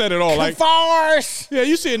boots said it all. Like Forrest. Yeah,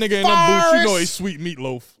 you see a nigga in them boots, you know he's sweet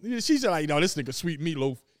meatloaf. She's like, no, this nigga sweet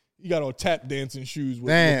meatloaf. He got on tap dancing shoes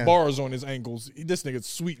with bars on his ankles. This nigga's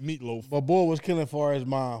sweet meatloaf. But boy was killing for his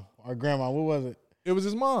mom or grandma. What was it? It was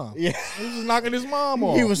his mom. Yeah. He was just knocking his mom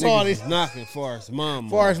off. He was all these knocking Forrest's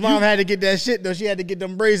mom. Forrest's mom had to get that shit though. She had to get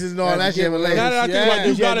them braces and all that shit.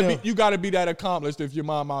 You gotta be that accomplished if your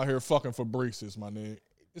mom out here fucking for braces, my nigga.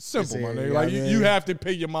 It's simple, my nigga. Like you have to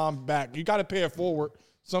pay your mom back. You gotta pay it forward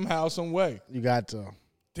somehow, some way. You got to.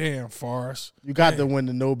 Damn, Forrest. You got to win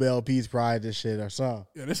the Nobel Peace Prize this shit or something.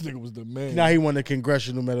 Yeah, this nigga was the man. Now he won the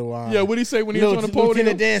Congressional Medal of Honor. Yeah, what'd he say when he was on the podium?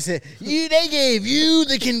 Lieutenant Dan said, they gave you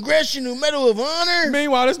the Congressional Medal of Honor?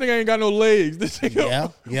 Meanwhile, this nigga ain't got no legs. This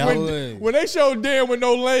nigga, when they showed Dan with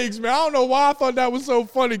no legs, man, I don't know why I thought that was so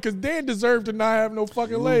funny, because Dan deserved to not have no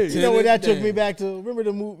fucking legs. You know what that took me back to? Remember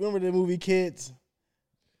the movie Kids?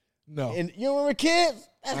 No. And you remember Kids?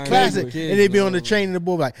 That's classic. And they be on the train and the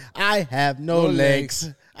boy like, I have no legs.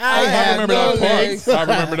 I remember that part. I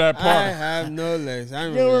remember that part. I have no legs. You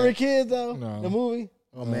remember Kids though? No. The movie?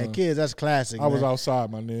 Oh man, Kids, that's classic. I was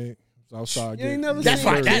outside, my nigga. I was outside. You ain't never that's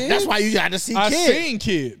seen why. That's why you got to see Kids. I seen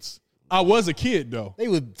Kids. I was a kid though. They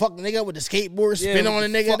would fuck the nigga with the skateboard, spin on the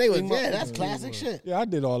nigga. They was that's classic shit. Yeah, I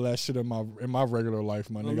did all that shit in my regular life,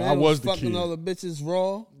 my nigga. Man I was the fucking kid. all the bitches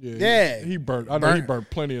raw. Yeah. He burnt. I know he burnt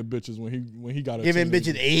plenty of bitches when he got a giving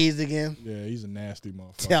bitches AIDS again. Yeah, he's a nasty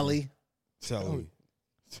motherfucker. Telly.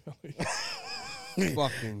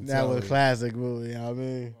 Fucking that was a classic movie. You know what I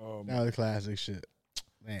mean? That was classic shit.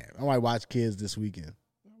 Man, I might watch Kids this weekend.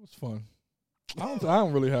 That was fun. I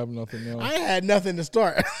don't really have nothing else. I had nothing to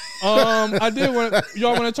start. I did want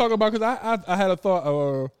y'all want to talk about, because I had a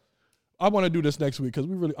thought. I want to do this next week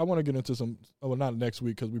because I want to get into some. Well, not next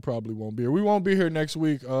week because we probably won't be here. We won't be here next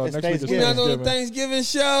week. Next week is Thanksgiving. Thanksgiving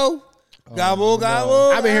show. Gobble.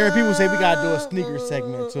 I've been hearing people say we gotta do a sneaker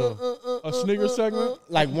segment too. A sneaker segment,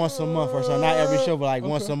 like once a month or something. Not every show, but like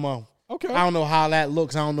once a month. Okay. I don't know how that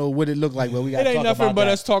looks. I don't know what it looked like, but we got to talk about it ain't nothing but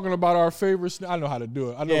that. us talking about our favorite. I know how to do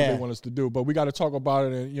it. I know what they want us to do, but we got to talk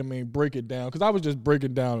about it and break it down. Because I was just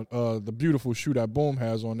breaking down the beautiful shoe that Boom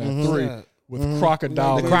has on that 3 with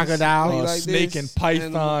crocodile, the crocodile, snake and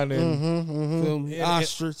python and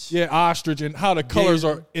ostrich. Ostrich, and how the colors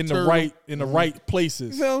are in the right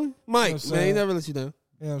places. You feel me? Mike, man, he never let you down.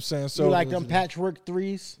 You know what I'm saying? So you like them patchwork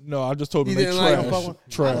threes? No, I just told him they trash.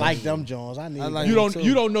 I like them Jones. I need.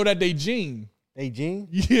 You don't know that they jean. They jean?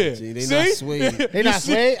 Yeah. Gee, they not suede. They not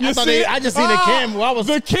suede? I just seen the camera.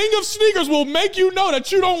 The king of sneakers will make you know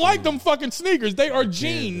that you don't like them fucking sneakers. They are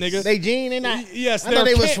jean, nigga. They jean? They not? Yes. I thought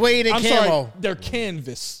they were suede and camo. Sorry, they're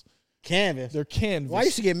canvas. Canvas? They're canvas. Why I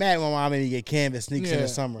used to get mad when my mom get canvas sneakers in the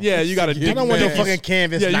summer? Yeah, you got a dick. I don't want no fucking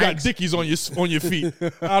canvas. Yeah, you got Nikes. dickies on your feet.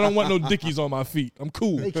 I don't want no dickies on my feet. I'm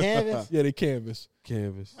cool. They canvas? Yeah, they canvas.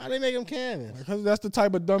 Why they make them canvas? Because that's the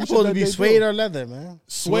type of dumb shit supposed that to be they suede do. or leather, man.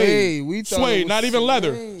 Suede. We thought suede, it was not even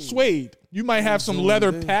leather. suede. Suede. You might have some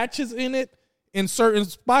leather patches in it in certain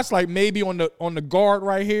spots, like maybe on the guard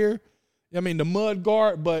right here. I mean the mud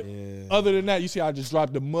guard, but other than that, you see, I just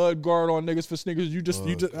dropped the mud guard on niggas for sneakers. You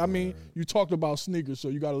talked about sneakers, so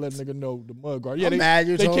you gotta let a nigga know the mud guard. Yeah, I'm mad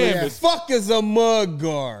you they told me canvas. Fuck is a mud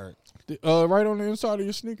guard? Right on the inside of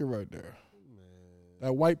your sneaker, right there.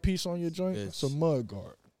 That white piece on your joint, it's a mud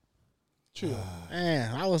guard. Chill.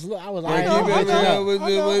 Man, I was. I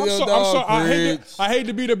hate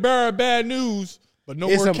to be the bearer of bad news, but no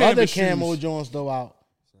There's more some other canvas camo shoes. joints though out.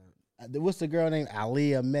 What's the girl named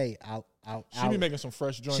Aliyah May? She be making some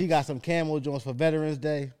fresh joints. She got some camo joints for Veterans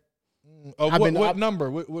Day. What number?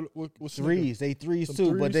 What's threes? They threes some too,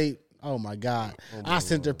 threes? but they. Oh my God! I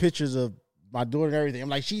sent her pictures of my daughter and everything. I'm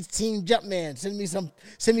like, she's Team Jumpman. Send me some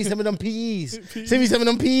of them PEs. Send me some of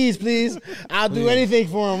them PEs, please. I'll do anything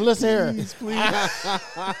for them. Listen here.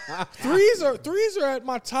 Threes are at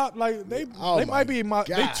my top. Like they might be my.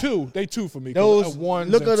 God. They two for me. Those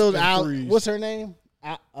ones. Look at those. Threes. What's her name?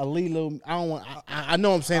 Alilo. I don't want. I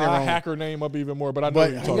know I'm saying it I wrong. hack her name up even more, but I know what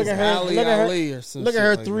you're talking look at about. her. Look at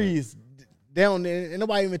her threes. They don't. And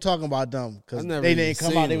nobody even talking about them because they didn't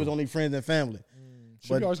come out. They was only friends and family.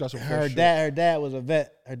 But always got some her dad was a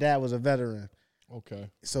vet. Her dad was a veteran. Okay.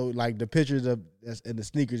 So like the pictures of and the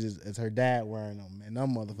sneakers is her dad wearing them, and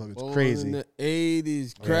them motherfuckers crazy. In the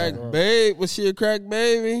 80s, crack babe. Was she a crack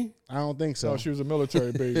baby? I don't think so. No, she was a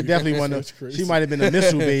military baby. It definitely wasn't. She might have been a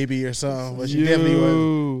missile baby or something, but she definitely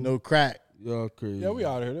wasn't no crack. Y'all crazy. Yeah, we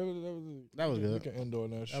out of here. That was good. We can end on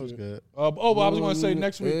that shit. That was good. But I was going to say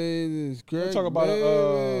next week. We'll talk about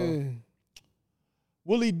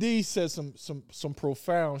Willie D said some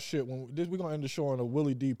profound shit. We're gonna end the show on a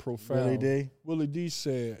Willie D profound. Willie D? Willie D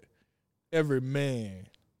said every man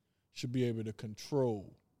should be able to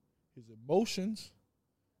control his emotions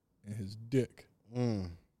and his dick. Some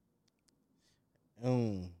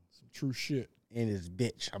true shit. And his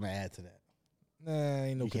bitch. I'm gonna add to that. Nah,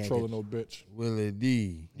 ain't no controlling no bitch. Willie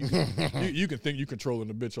D. You can think you controlling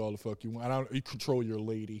the bitch all the fuck you want. You control your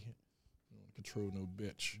lady. Control no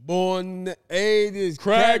bitch. Born in the 80s.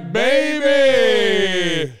 Crack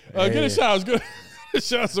baby. Get a shout. Good.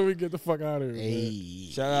 Shout so we get the fuck out of here.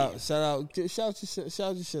 Hey. Shout your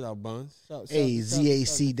shit out, Buns. Hey,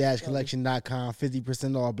 ZAC-collection.com.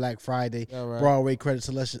 50% off Black Friday. Right. Broadway Credit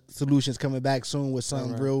Solutions coming back soon with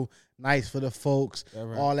something real nice for the folks.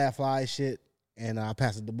 All that fly shit. And I'll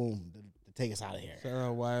pass it to Boom to take us out of here. Shout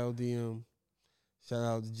out YLDM. Shout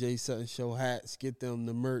out to Jay Sutton Show hats. Get them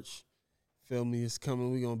the merch. Feel me? It's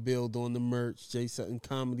coming. We're going to build on the merch.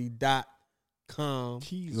 JSuttonComedy.com.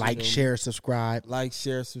 Like, share, subscribe. Like,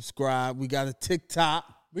 share, subscribe. We got a TikTok.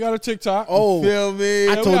 Oh, feel me?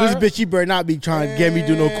 I told this bitch, you better not be trying to get me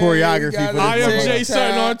do no choreography. I am Jay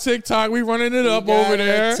Sutton on TikTok. We running it up over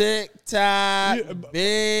there. TikTok.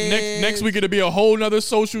 Next week it'll be a whole nother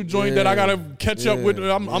social joint that I gotta catch up with.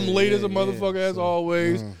 I'm late as a motherfucker as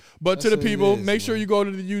always. But to the people, make sure you go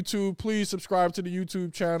to the YouTube. Please subscribe to the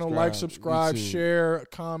YouTube channel. Subscribe, share,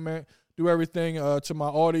 comment, do everything. To my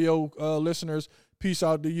audio listeners, peace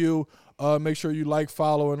out to you. Make sure you like,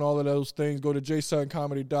 follow, and all of those things. Go to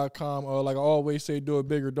jsuttoncomedy.com. Like I always say, do it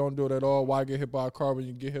big or don't do it at all. Why get hit by a car when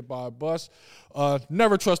you get hit by a bus?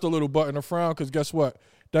 Never trust a little button or frown, because guess what?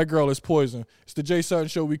 That girl is poison. It's the Jay Sutton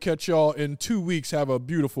Show. We catch y'all in 2 weeks. Have a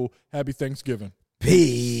beautiful, happy Thanksgiving.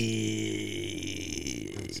 Peace.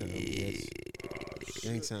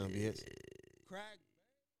 Gang time, bitch.